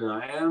cooler than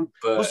I am.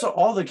 But well, so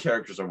all the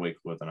characters are way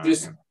cooler than I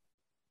am.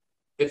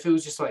 If it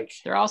was just like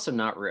they're also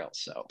not real.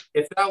 So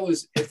if that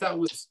was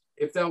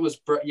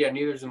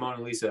neither is the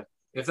Mona Lisa.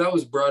 If that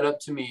was brought up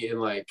to me in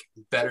like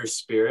better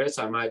spirits,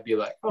 I might be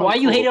like, why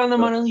you hate on the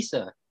Mona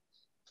Lisa?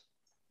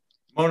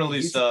 Mona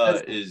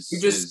Lisa you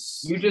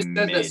just said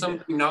that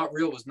something not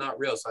real was not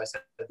real, so I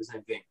said the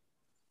same thing.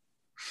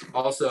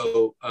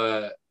 Also,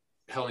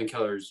 Helen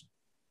Keller's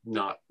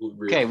not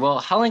real. Okay, well,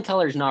 Helen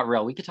Keller's not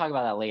real. We could talk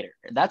about that later.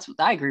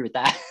 I agree with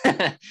that.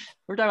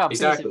 We're talking about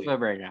Phineas and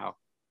Ferb right now.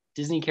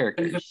 Disney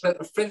characters.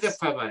 Phineas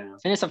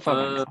and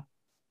Ferb now.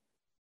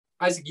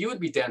 Isaac, you would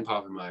be Dan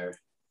Povenmire.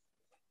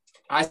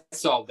 I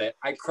solved it.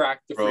 I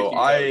cracked the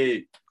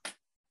freaking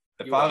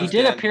code. He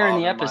did appear in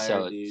the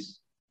episodes.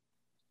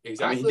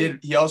 Exactly. I mean,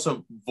 he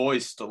also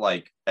voiced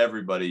like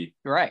everybody.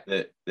 Right.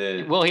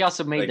 Well, he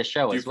also made the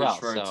show as well.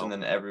 So. And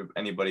then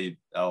anybody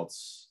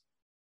else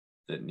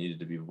that needed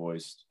to be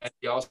voiced. And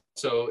he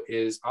also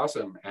is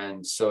awesome,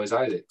 and so is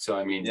Isaac. So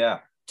I mean,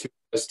 2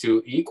 +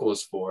 2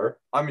 = 4.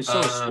 I mean, so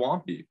is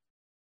Swampy.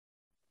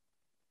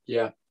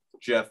 Yeah.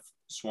 Jeff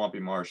Swampy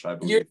Marsh, I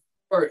believe.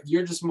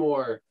 You're just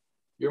more.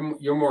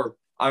 You're more.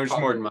 I'm just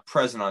more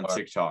present on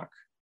TikTok.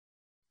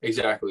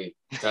 Exactly.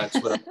 That's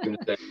what I'm gonna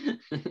say.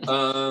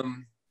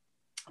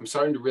 I'm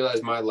starting to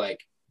realize my like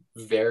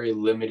very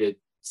limited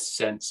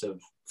sense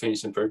of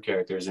Phineas and Ferb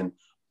characters and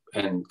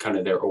kind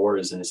of their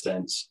auras in a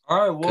sense. All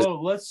right,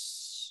 well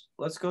let's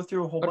go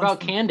through a whole. What about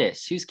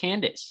Candace? Who's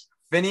Candace?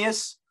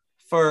 Phineas,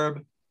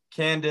 Ferb,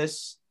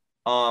 Candace,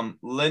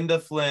 Linda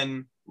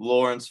Flynn,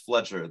 Lawrence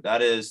Fletcher.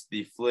 That is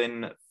the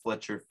Flynn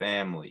Fletcher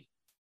family.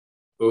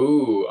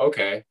 Ooh,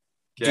 okay.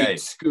 Okay. Dude,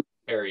 Scooby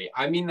Perry.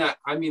 I mean that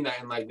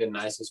in like the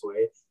nicest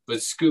way, but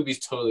Scooby's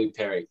totally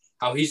Perry.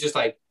 How he's just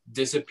like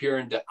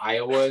disappearing to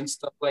Iowa and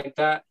stuff like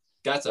that.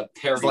 That's a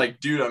Perry. It's like,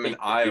 dude, I'm in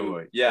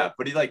Iowa. Yeah,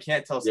 but he like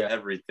can't tell us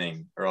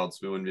everything, or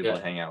else we wouldn't be able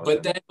to hang out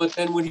with him. But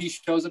then when he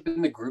shows up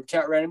in the group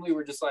chat randomly,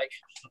 we're just like,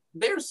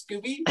 there's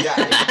Scooby. Yeah.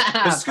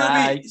 But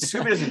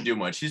Scooby doesn't do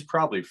much. He's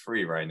probably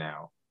free right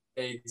now.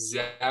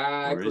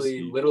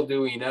 Exactly. Little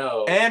do we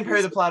know. And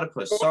Perry the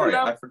Platypus. Sorry,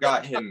 I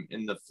forgot him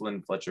in the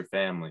Flynn Fletcher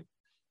family.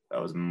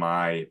 That was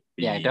my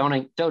B. Yeah,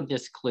 don't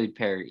disclude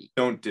Perry.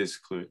 Don't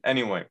disclude.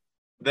 Anyway,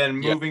 then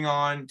moving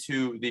on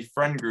to the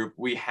friend group,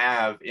 we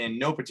have in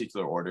no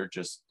particular order,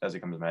 just as it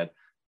comes to my head,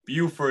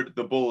 Buford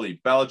the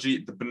Bully,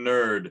 Baljeet the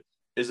Bernard,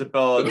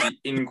 Isabella the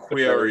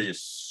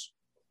Inquirious,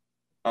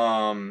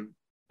 and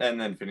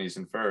then Phineas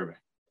and Ferb.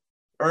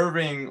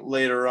 Irving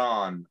later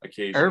on,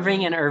 occasionally.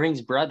 Irving and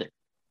Irving's brother.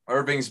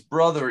 Irving's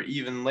brother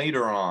even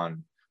later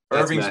on.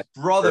 Irving's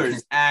brother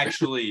is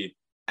actually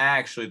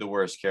the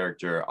worst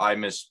character. I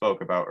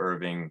misspoke about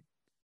Irving.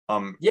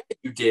 Yeah,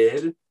 you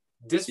did.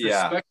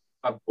 Disrespect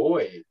my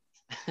boy.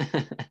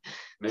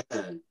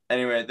 Man.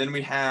 Anyway, then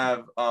we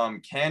have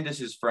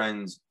Candace's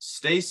friends.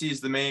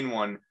 Stacy's the main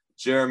one.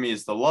 Jeremy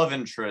is the love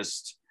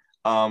interest.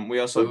 We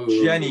also have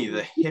Jenny,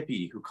 the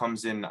hippie, who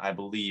comes in, I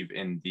believe,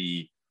 in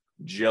the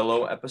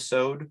Jello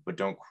episode, but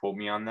don't quote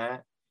me on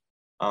that.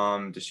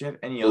 Does she have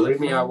any other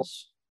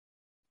friends?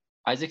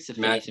 Isaac's a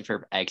Phineas and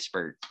Ferb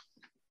expert.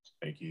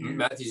 Thank you.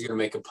 Matthew's gonna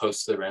make a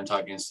post to the Rant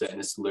Talk Insta, and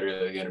it's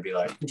literally gonna be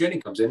like, Jenny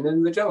comes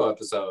in the Jello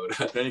episode.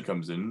 Jenny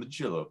comes in the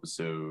Jello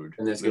episode.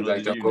 And then it's gonna be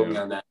like, don't quote me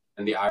on that.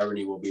 And the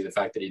irony will be the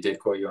fact that he did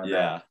quote you on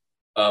that.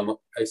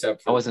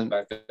 Except for the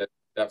fact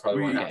that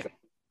probably won't happen.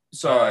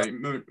 Sorry,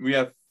 we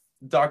have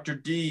Dr.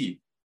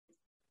 D.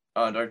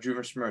 Dr.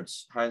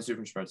 Doofenshmirtz, Heinz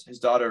Doofenshmirtz, his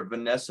daughter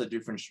Vanessa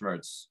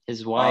Doofenshmirtz,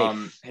 his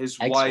wife,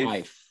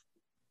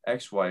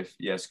 ex-wife,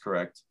 yes,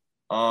 correct.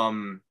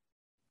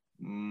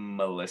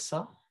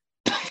 Melissa.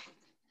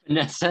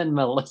 Vanessa and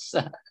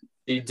Melissa.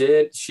 She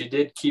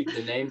did keep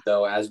the name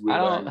though, as we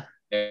learned.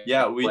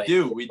 Yeah, we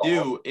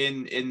do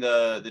in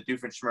the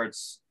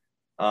Doofenshmirtz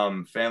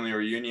family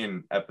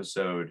reunion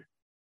episode.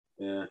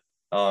 Yeah.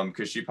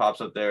 Because she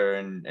pops up there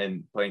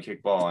and playing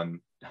kickball,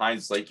 and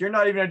Heinz is like, "You're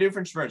not even a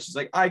Doofenshmirtz." She's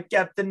like, "I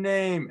get the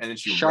name," and then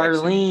she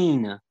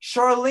Charlene.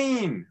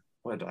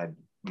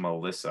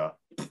 Melissa.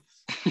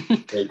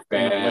 Fake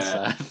fan.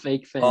 Melissa.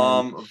 Fake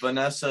fan.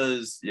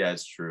 Vanessa's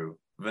it's true.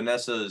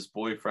 Vanessa's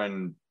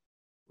boyfriend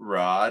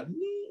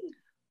Rodney.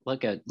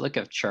 Look at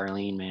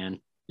Charlene, man.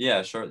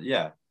 Yeah, sure.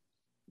 Yeah.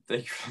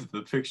 Thank you for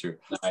the picture.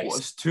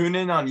 Nice. Tune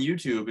in on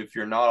YouTube if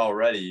you're not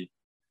already.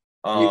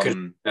 You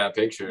could that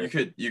picture.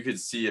 You could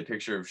see a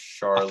picture of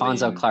Charlene.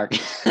 Alfonso Clark.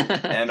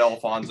 And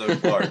Alfonso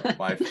Clark,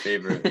 my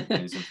favorite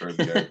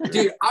character.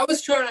 Dude, I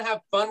was trying to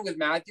have fun with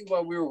Matthew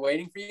while we were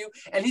waiting for you,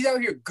 and he's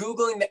out here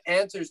Googling the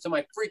answers to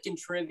my freaking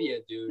trivia,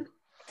 dude.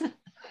 Hey,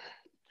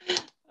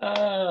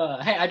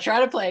 I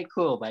try to play it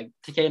cool by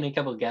taking a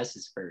couple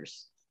guesses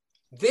first.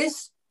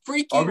 This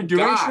freaking Are we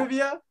doing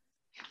trivia?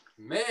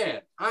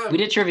 Man, we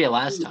did trivia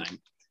last time.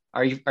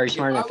 Are you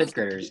smarter than fifth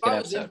graders? Good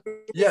episode.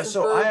 Yeah,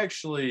 so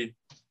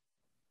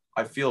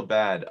I feel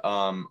bad.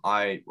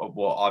 I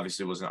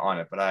obviously wasn't on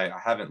it, but I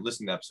haven't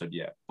listened to the episode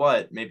yet.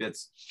 But maybe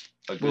that's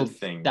a good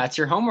thing. That's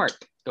your homework.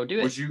 Go do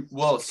it. Would you?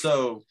 Well,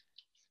 so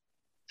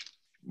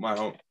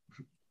my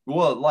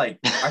Well, like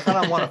I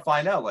kind of want to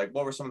find out, like,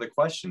 what were some of the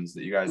questions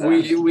that you guys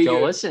asked?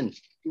 Listen.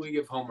 We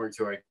give homework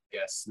to our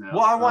guests now.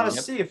 Well, I want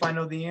to see if I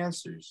know the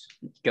answers.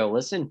 Go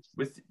listen.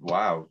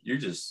 Wow, you're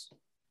just.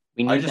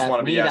 We need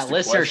that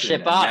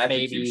listenership up,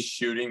 baby. Keeps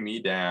shooting me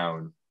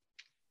down.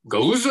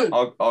 Go listen.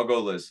 I'll go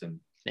listen.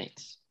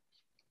 Thanks.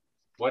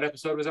 What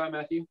episode was that,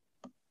 Matthew?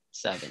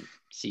 7,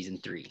 season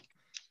 3.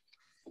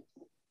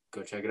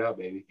 Go check it out,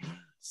 baby.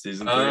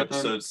 Season 3,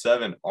 episode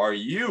 7. Are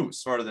you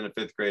smarter than a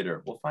 5th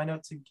grader? We'll find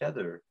out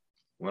together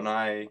when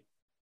I.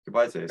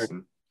 Goodbye,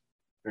 Jason.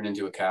 Turn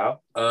into a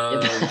cow.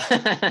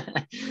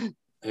 I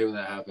hate when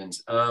that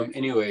happens.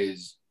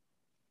 Anyways.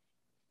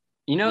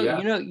 You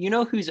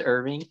know who's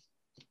Irving?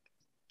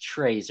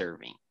 Trey's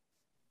Irving.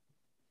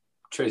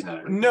 Trey's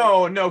not Irving.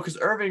 No, because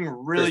Irving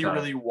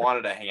really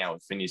wanted to hang out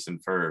with Phineas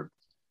and Ferb.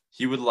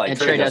 He would like. And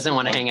Trey doesn't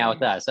want to hang out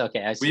with us.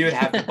 Okay, I see. We would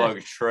have to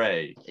bug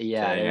Trey.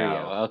 Yeah, there you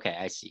go. Okay,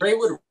 I see. Trey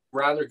would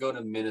rather go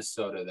to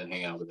Minnesota than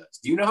hang out with us.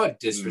 Do you know how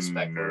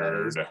disrespectful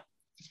that is?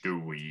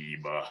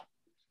 Dweeb.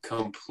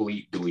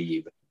 Complete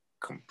dweeb.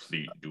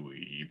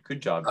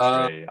 Good job,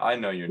 Trey. I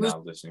know you're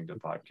not listening to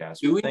the podcast.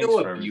 Do we know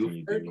a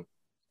Buford?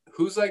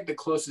 Who's like the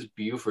closest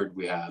Buford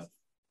we have?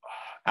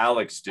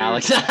 Alex, dude.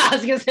 Alex, I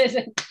was gonna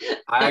say.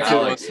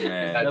 Alex,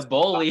 man. The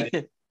bully.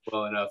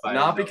 Well enough.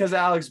 Not because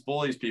Alex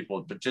bullies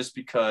people, but just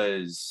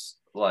because,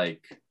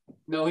 like.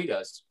 No, he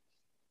does.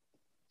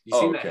 You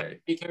seen that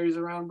he carries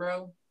around,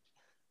 bro?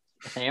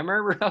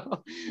 Hammer,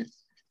 bro.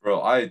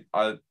 Bro, I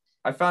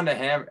found a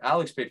hammer.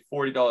 Alex paid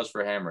 $40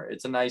 for a hammer.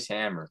 It's a nice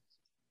hammer.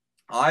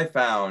 I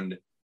found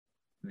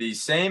the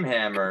same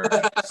hammer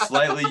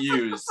slightly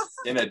used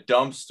in a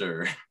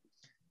dumpster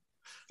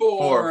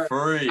for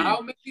free.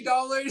 How many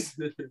dollars?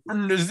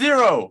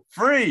 0.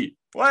 Free.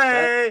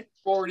 Way.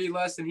 40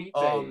 less than he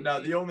paid.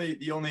 No, the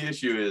only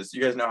issue is,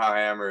 you guys know how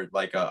hammer,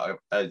 like a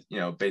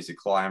basic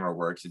claw hammer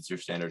works. It's your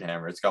standard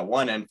hammer. It's got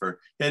one end for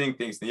hitting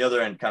things, and the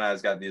other end kind of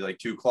has got these like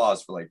 2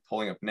 claws for like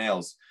pulling up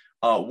nails.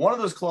 One of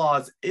those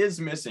claws is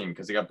missing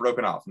because it got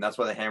broken off, and that's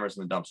why the hammer's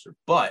in the dumpster.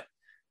 But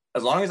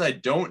as long as I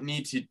don't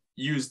need to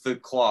use the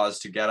claws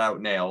to get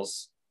out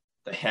nails,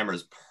 the hammer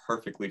is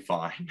perfectly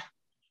fine.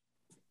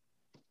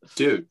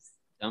 Dude.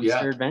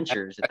 Dumpster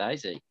adventures at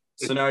Isaac.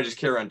 So now I just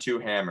carry around 2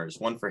 hammers,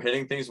 one for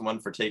hitting things and one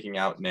for taking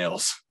out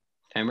nails.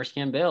 Hammers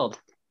can build.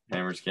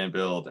 Hammers can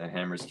build, and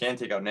hammers can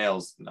take out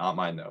nails. Not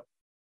mine, though.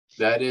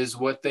 That is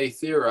what they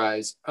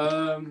theorize.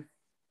 Okay.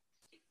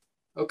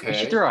 You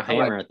should throw a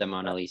hammer at the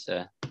Mona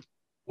Lisa.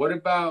 What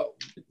about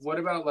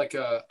like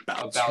a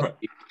Baljeet?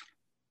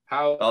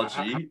 How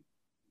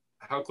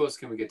close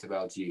can we get to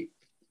Baljeet?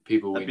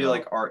 People That'd be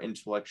like our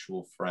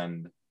intellectual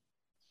friend.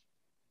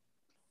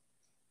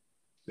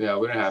 Yeah,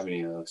 we don't have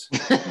any of those.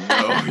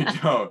 No, we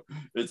don't.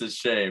 It's a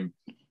shame.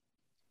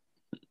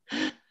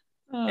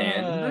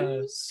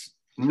 Anders?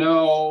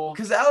 No.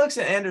 Because Alex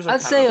and Anders are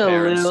kind of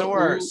parents.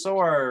 So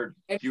are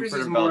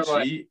Buford and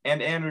Baljeet.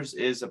 And Anders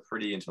is a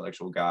pretty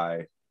intellectual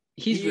guy.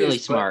 He's really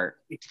smart.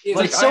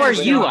 Like, so are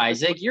you,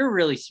 Isaac. You're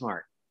really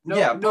smart.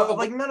 But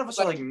like none of us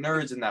are like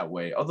nerds in that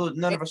way. Although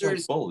none of us are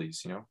like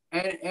bullies, you know.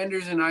 And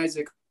Anders and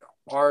Isaac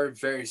are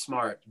very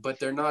smart, but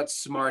they're not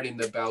smart in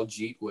the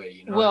Baljeet way.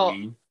 You know what I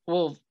mean?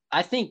 Well,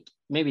 I think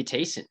maybe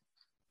Tayson.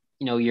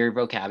 You know, your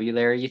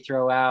vocabulary you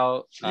throw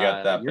out. You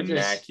got that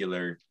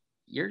vernacular.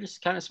 You're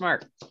just kind of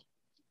smart.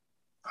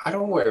 I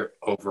don't wear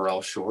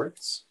overall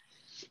shorts.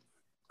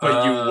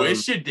 But you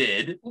wish you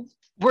did.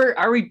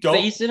 Are we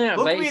basing it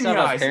based on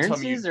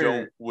appearances or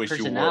don't wish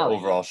you wore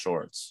overall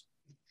shorts?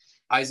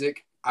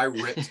 Isaac, I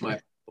ripped my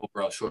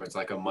overall shorts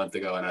like a month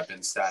ago, and I've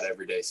been sad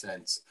every day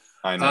since.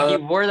 I know. He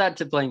wore that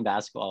to playing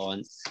basketball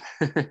once.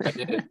 I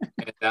did.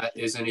 And that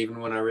isn't even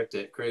when I ripped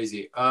it.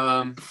 Crazy.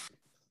 Baljeet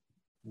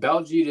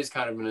is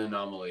kind of an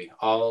anomaly.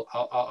 I'll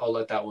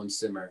let that one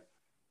simmer.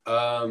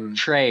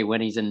 Trey,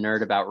 when he's a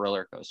nerd about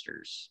roller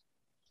coasters.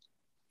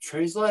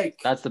 Trey's like,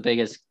 that's the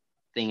biggest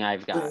thing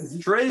I've got.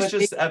 Trey's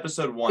just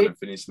episode 1 of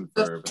Phineas and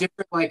Ferb.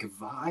 Different like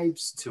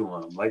vibes to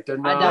him. Like they're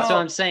not. That's what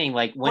I'm saying.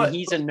 Like when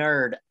he's a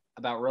nerd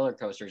about roller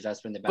coasters,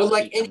 that's when the Baljeet But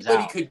like comes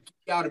anybody out. could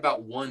geek out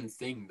about one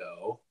thing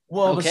though.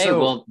 Well,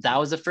 well, that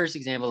was the first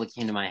example that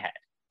came to my head.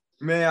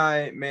 May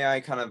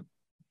I kind of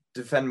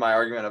defend my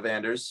argument of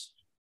Anders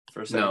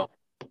for a second? No.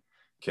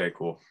 Okay,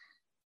 cool.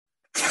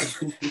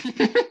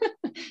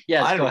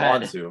 Yes, I go didn't ahead.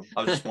 want to.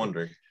 I was just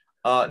wondering.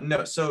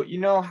 No. So you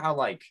know how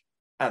like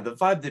the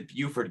vibe that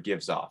Buford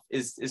gives off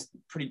is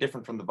pretty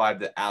different from the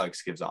vibe that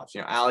Alex gives off. You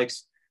know,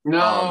 Alex.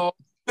 No.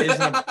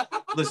 Listen,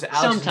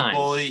 Alex is a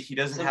bully. He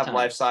doesn't have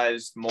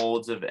life-sized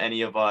molds of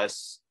any of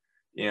us.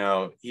 You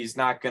know, he's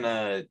not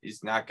gonna,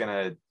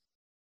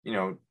 you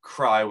know,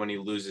 cry when he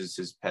loses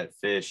his pet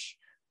fish.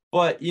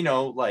 But you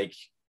know, like,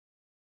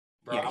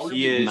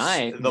 he is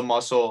the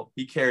muscle.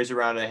 He carries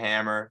around a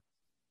hammer.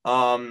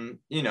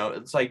 You know,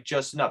 it's like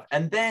just enough.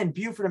 And then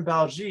Buford and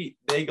Baljeet,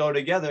 they go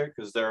together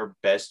because they're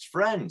best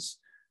friends.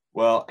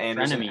 Well,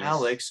 Anders and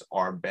Alex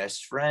are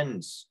best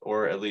friends,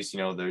 or at least, you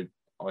know, they're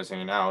always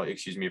hanging out.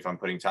 Excuse me if I'm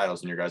putting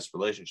titles in your guys'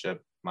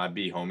 relationship. Might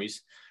be homies.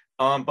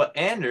 But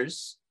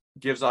Anders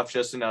gives off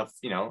just enough,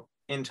 you know,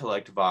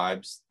 intellect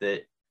vibes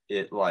that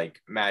it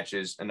like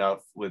matches enough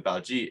with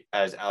Baljeet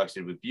as Alex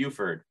did with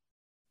Buford.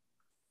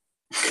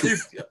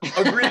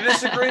 Agree to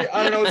disagree?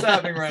 I don't know what's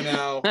happening right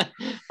now.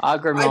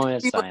 Awkward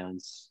moment of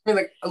silence. I mean,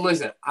 like,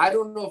 listen, I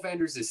don't know if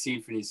Anders has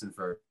seen Phineas and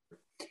Ferb,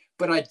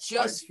 but I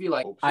just feel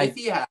like if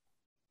he had,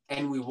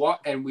 and we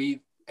brought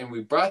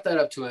that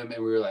up to him,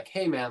 and we were like,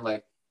 "Hey, man,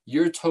 like,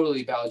 you're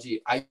totally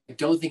Baljeet." I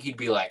don't think he'd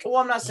be like, "Well,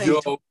 I'm not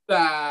saying yo,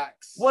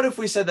 facts." What if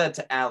we said that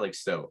to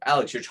Alex though?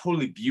 Alex, you're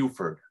totally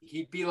Buford.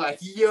 He'd be like,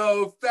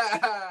 "Yo,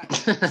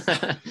 facts."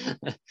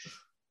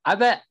 I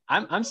bet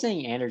I'm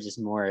saying Anders is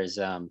more as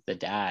the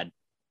dad.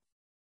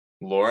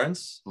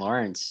 Lawrence.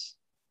 I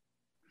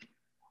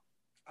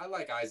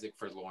like Isaac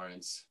for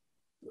Lawrence.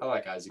 I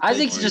like Isaac.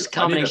 Isaac's just a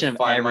combination of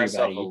everybody.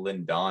 Myself a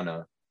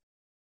Lindana.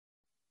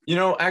 You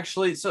know,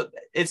 actually, so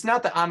it's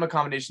not that I'm a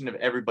combination of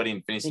everybody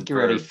in Phineas and Ferb. I think you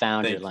already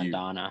found your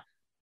Lindana.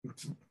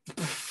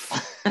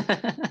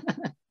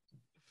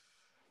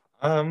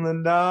 I'm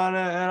Lindana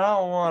and I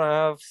want to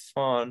have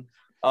fun.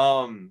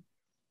 I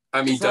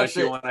mean, does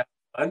she want to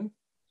have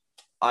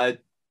fun?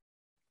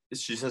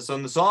 She says so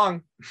in the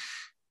song.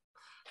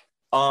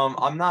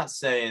 I'm not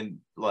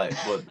saying like,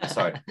 well,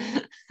 sorry.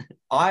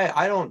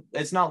 I don't,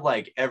 it's not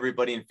like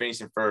everybody in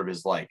Phineas and Ferb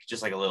is like,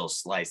 just like a little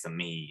slice of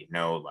me, you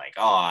know, like,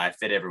 oh, I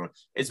fit everyone.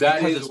 It's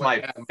because it's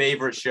my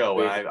favorite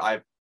show. And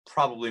I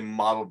probably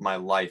modeled my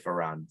life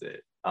around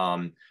it.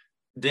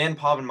 Dan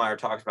Povenmire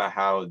talks about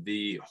how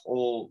the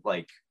whole,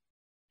 like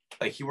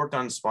he worked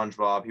on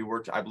SpongeBob. He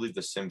worked, I believe,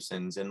 The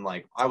Simpsons. And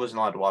like, I wasn't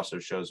allowed to watch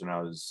those shows when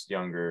I was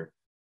younger.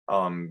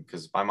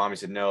 Because my mommy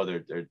said no,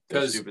 they're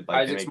stupid,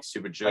 like they make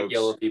stupid jokes. Like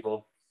yellow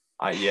people.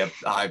 Yep.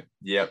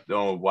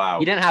 Oh wow.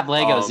 You didn't have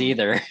Legos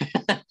either.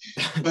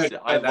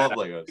 I love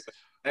Legos.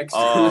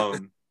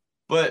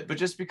 But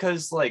just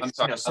because like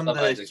some of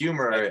the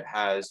humor it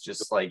has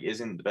just like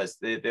isn't the best.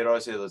 They'd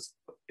always say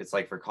it's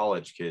like for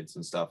college kids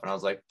and stuff. And I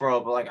was like, bro,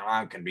 but like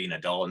I can be an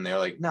adult. And they're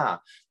like, nah.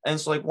 And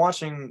so like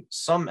watching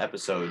some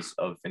episodes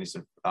of Phineas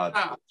and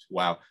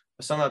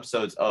some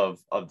episodes of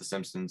The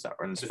Simpsons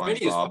and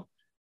SpongeBob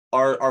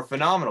are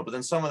phenomenal, but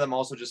then some of them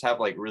also just have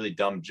like really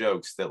dumb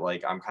jokes that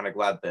like I'm kind of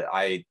glad that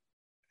I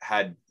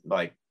had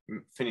like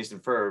Phineas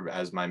and Ferb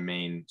as my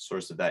main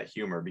source of that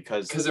humor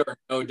because there are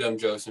no dumb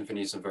jokes in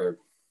Phineas and Ferb.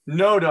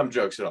 No dumb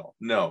jokes at all.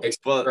 No,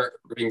 except for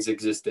Irving's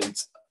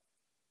existence.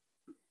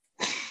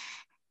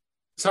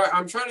 Sorry,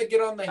 I'm trying to get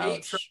on the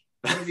hate train.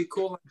 I'm gonna be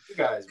cool like you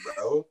guys,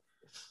 bro.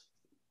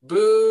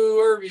 Boo,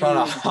 Irving.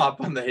 Trying to hop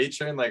on the hate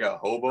train like a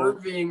hobo.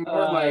 Irving,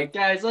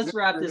 guys, let's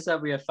wrap this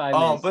up. We have 5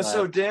 minutes. But left.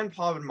 So Dan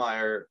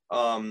Povenmire,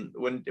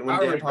 when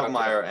Dan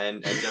Povenmire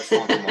and Jeff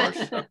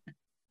Swanker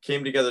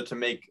came together to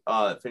make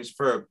Phineas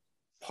Ferb,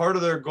 part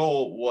of their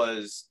goal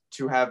was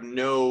to have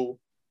no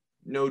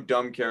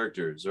dumb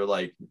characters or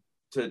like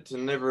to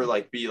never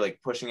like be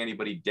like pushing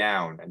anybody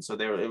down, and so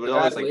it would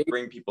always like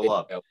bring people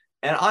up.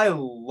 And I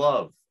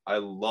love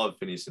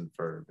Phineas and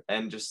Ferb,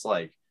 and just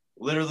like.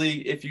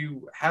 Literally, if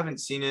you haven't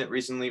seen it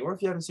recently, or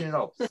if you haven't seen it at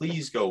all,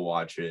 please go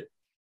watch it.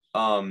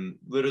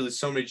 Literally,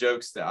 so many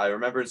jokes that I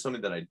remember, and so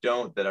many that I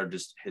don't, that are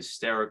just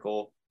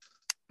hysterical.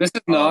 This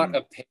is not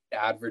a paid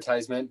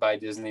advertisement by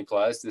Disney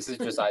Plus. This is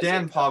just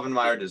Dan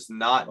Povenmire does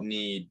not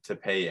need to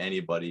pay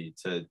anybody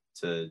to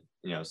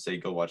say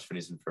go watch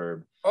Phineas and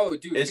Ferb. Oh,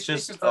 dude, it's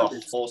just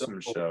a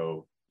wholesome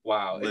show.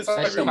 Wow, it's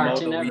like a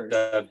cartoon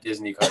of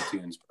Disney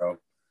cartoons, bro.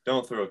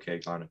 Don't throw a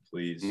cake on it,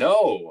 please.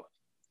 No.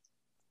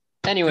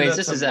 Anyways,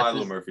 this is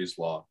Milo Murphy's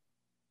Law.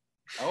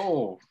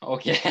 Oh,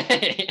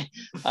 okay.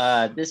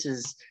 I'm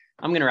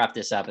gonna wrap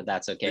this up if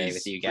that's okay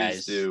with you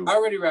guys. Do. I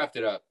already wrapped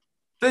it up.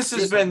 This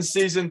has been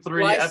season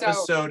 3,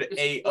 episode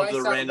 8 of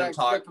the Random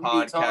Talk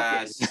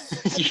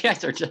podcast. You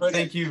guys are just.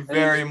 Thank you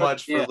very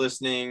much for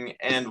listening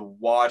and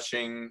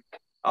watching.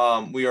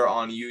 We are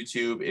on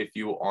YouTube. If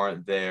you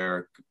aren't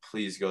there,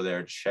 please go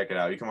there, check it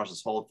out. You can watch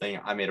this whole thing.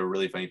 I made a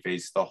really funny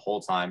face the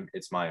whole time.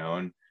 It's my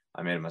own.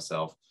 I made it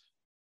myself.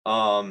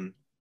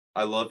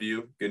 I love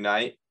you. Good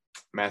night.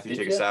 Matthew,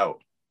 take us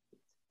out.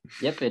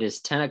 Yep, it is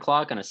 10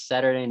 o'clock on a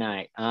Saturday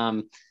night.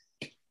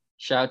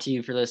 Shout out to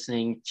you for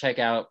listening. Check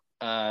out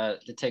the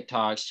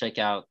TikToks, check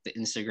out the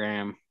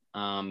Instagram,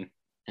 and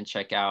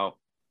check out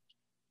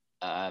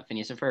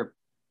Phineas and Ferb.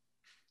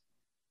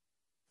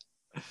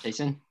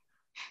 Jason,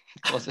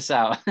 close us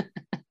out.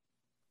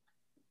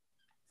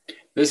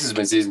 This has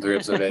been season 3,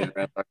 episode 8 of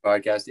Ram Talk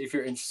Podcast. If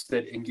you're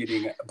interested in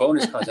getting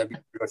bonus content,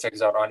 go check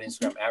us out on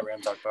Instagram at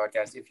Ram Talk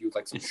Podcast. If you'd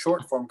like some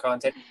short form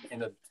content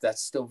and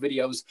that's still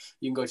videos,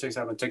 you can go check us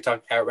out on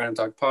TikTok at Random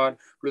Talk Pod.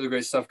 Really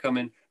great stuff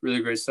coming.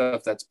 Really great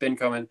stuff that's been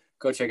coming.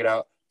 Go check it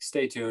out.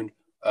 Stay tuned.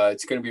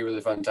 It's going to be a really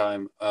fun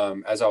time.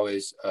 As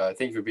always,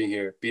 thank you for being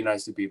here. Be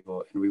nice to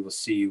people, and we will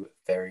see you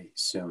very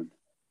soon.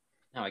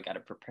 Now I got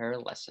to prepare a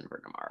lesson for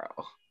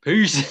tomorrow.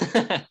 Peace.